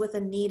businesses with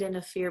a need and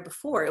a fear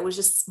before. It was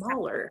just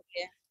smaller.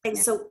 Yeah. And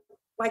so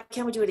why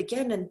can't we do it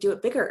again and do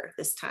it bigger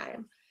this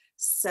time?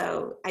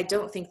 So I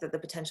don't think that the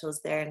potential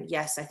is there. And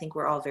yes, I think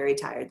we're all very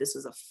tired. This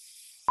was a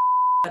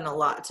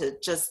lot to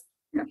just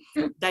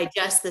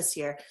digest this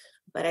year.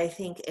 But I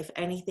think if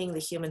anything, the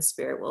human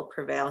spirit will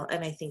prevail.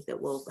 And I think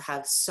that we'll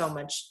have so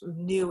much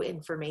new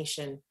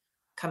information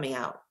coming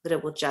out that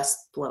it will just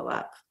blow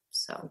up.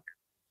 So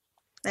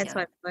that's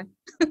hope so.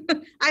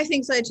 I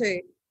think so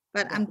too.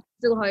 But I'm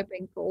still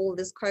hoping for all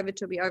this COVID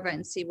to be over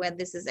and see where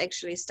this is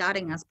actually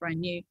starting us brand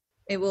new.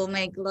 It will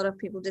make a lot of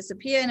people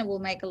disappear and it will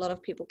make a lot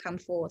of people come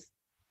forth.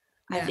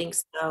 I think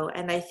so.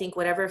 And I think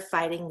whatever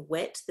fighting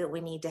wit that we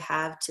need to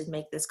have to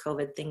make this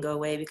COVID thing go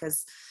away,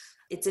 because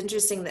it's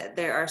interesting that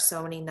there are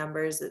so many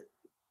numbers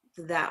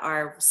that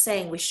are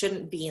saying we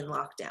shouldn't be in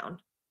lockdown.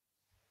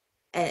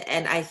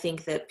 And I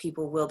think that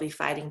people will be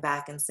fighting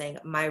back and saying,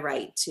 my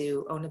right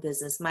to own a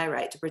business, my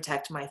right to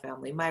protect my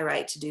family, my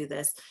right to do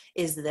this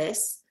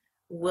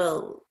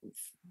will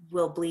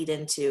bleed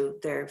into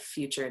their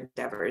future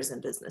endeavors in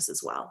business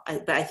as well.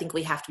 But I think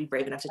we have to be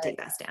brave enough to take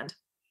that stand.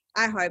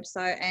 I hope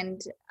so.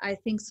 And I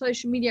think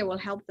social media will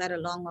help that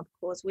along, of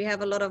course. We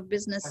have a lot of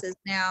businesses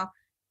now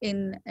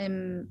in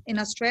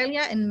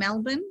Australia, in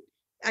Melbourne.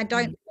 I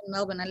don't live in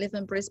Melbourne, I live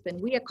in Brisbane.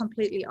 We are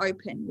completely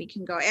open. We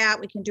can go out,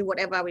 we can do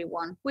whatever we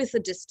want with a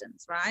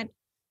distance, right?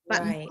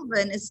 But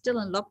Melbourne is still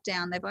in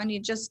lockdown. They've only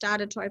just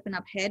started to open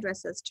up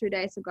hairdressers 2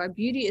 days ago.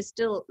 Beauty is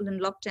still in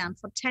lockdown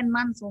for 10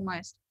 months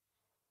almost.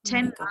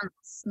 10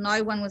 months.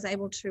 No one was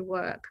able to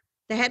work.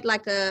 They had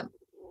like a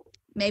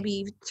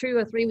maybe 2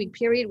 or 3 week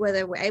period where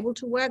they were able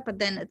to work, but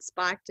then it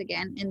spiked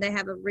again. And they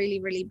have a really,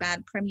 really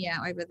bad premier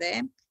over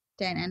there.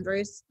 Dan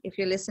Andrews, if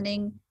you're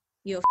listening,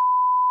 you're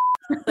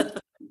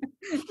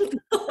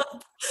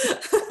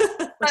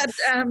but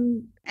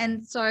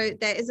and so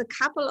there is a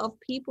couple of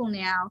people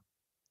now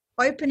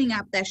opening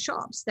up their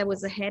shops. There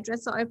was a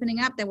hairdresser opening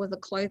up, there was a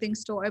clothing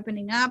store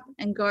opening up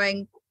and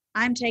going,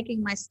 I'm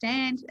taking my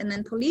stand. And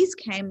then police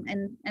came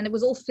and it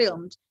was all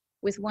filmed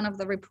with one of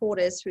the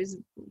reporters who's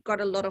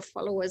got a lot of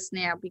followers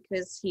now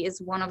because he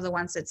is one of the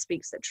ones that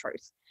speaks the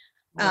truth.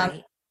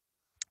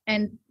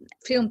 And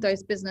filmed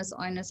those business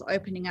owners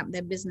opening up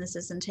their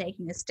businesses and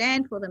taking a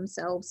stand for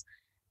themselves.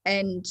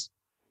 And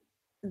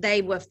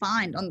they were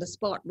fined on the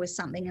spot with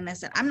something. And they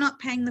said, I'm not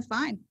paying the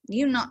fine.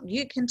 You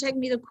can take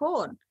me to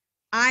court.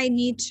 I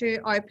need to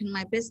open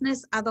my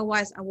business.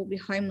 Otherwise, I will be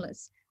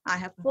homeless. I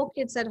have 4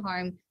 kids at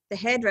home. The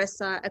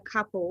hairdresser, a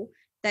couple,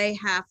 they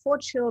have 4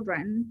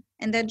 children.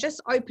 And they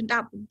just opened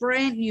up a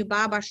brand new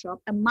barber shop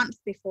a month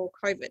before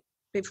COVID,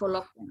 before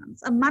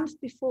lockdowns, a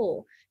month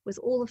before, with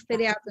all the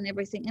fit outs and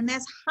everything. And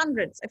there's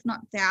hundreds, if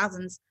not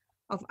thousands,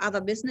 of other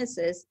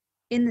businesses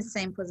in the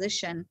same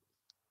position.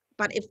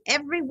 But if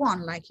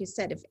everyone, like you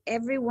said, if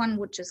everyone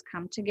would just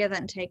come together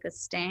and take a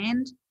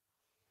stand,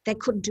 they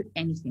couldn't do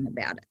anything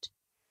about it.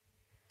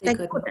 They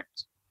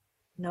couldn't.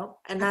 No,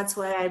 and that's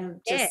why I'm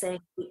just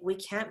saying we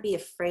can't be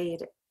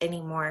afraid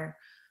anymore.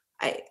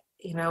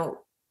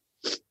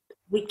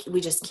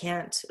 We just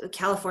can't.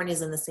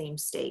 California's in the same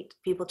state.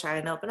 People try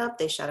and open up,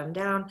 they shut them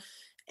down.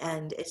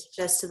 And it's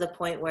just to the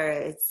point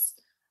where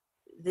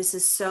this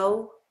is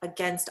so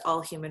against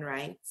all human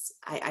rights.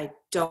 I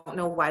don't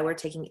know why we're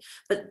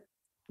but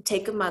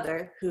take a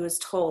mother who is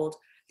told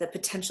that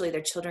potentially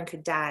their children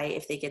could die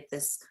if they get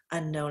this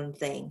unknown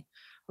thing,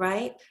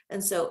 right?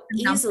 And so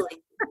easily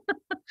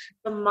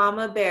the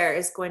mama bear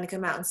is going to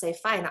come out and say,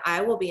 fine,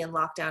 I will be in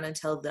lockdown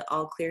until the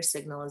all clear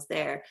signal is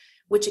there,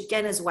 which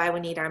again is why we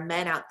need our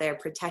men out there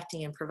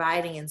protecting and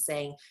providing and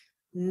saying,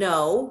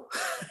 no,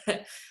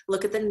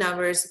 look at the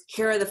numbers.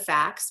 Here are the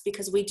facts,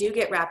 because we do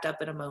get wrapped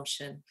up in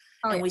emotion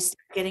and we start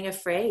getting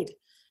afraid.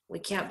 We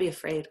can't be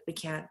afraid. We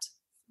can't.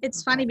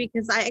 It's funny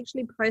because I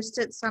actually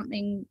posted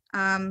something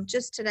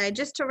just today,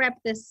 just to wrap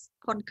this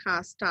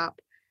podcast up.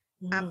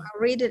 I'll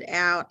read it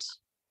out,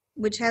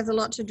 which has a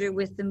lot to do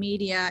with the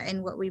media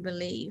and what we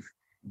believe.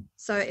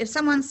 So if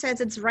someone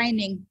says it's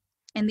raining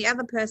and the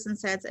other person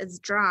says it's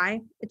dry,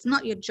 it's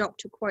not your job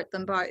to quote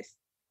them both.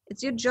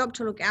 It's your job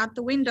to look out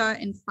the window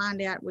and find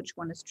out which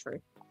one is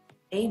true.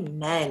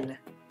 Amen.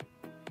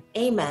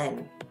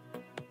 Amen.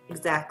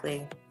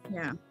 Exactly.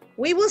 Yeah.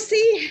 We will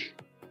see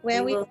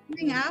where we're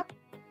ending up.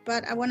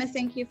 But I want to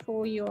thank you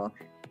for your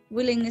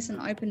willingness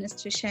and openness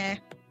to share.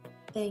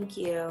 Thank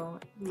you.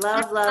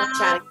 Love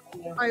chatting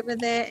with you. Over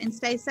there, and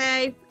stay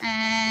safe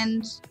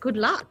and good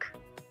luck.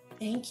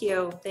 Thank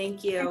you.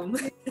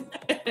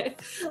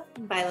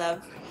 Bye,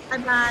 love.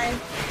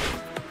 Bye-bye.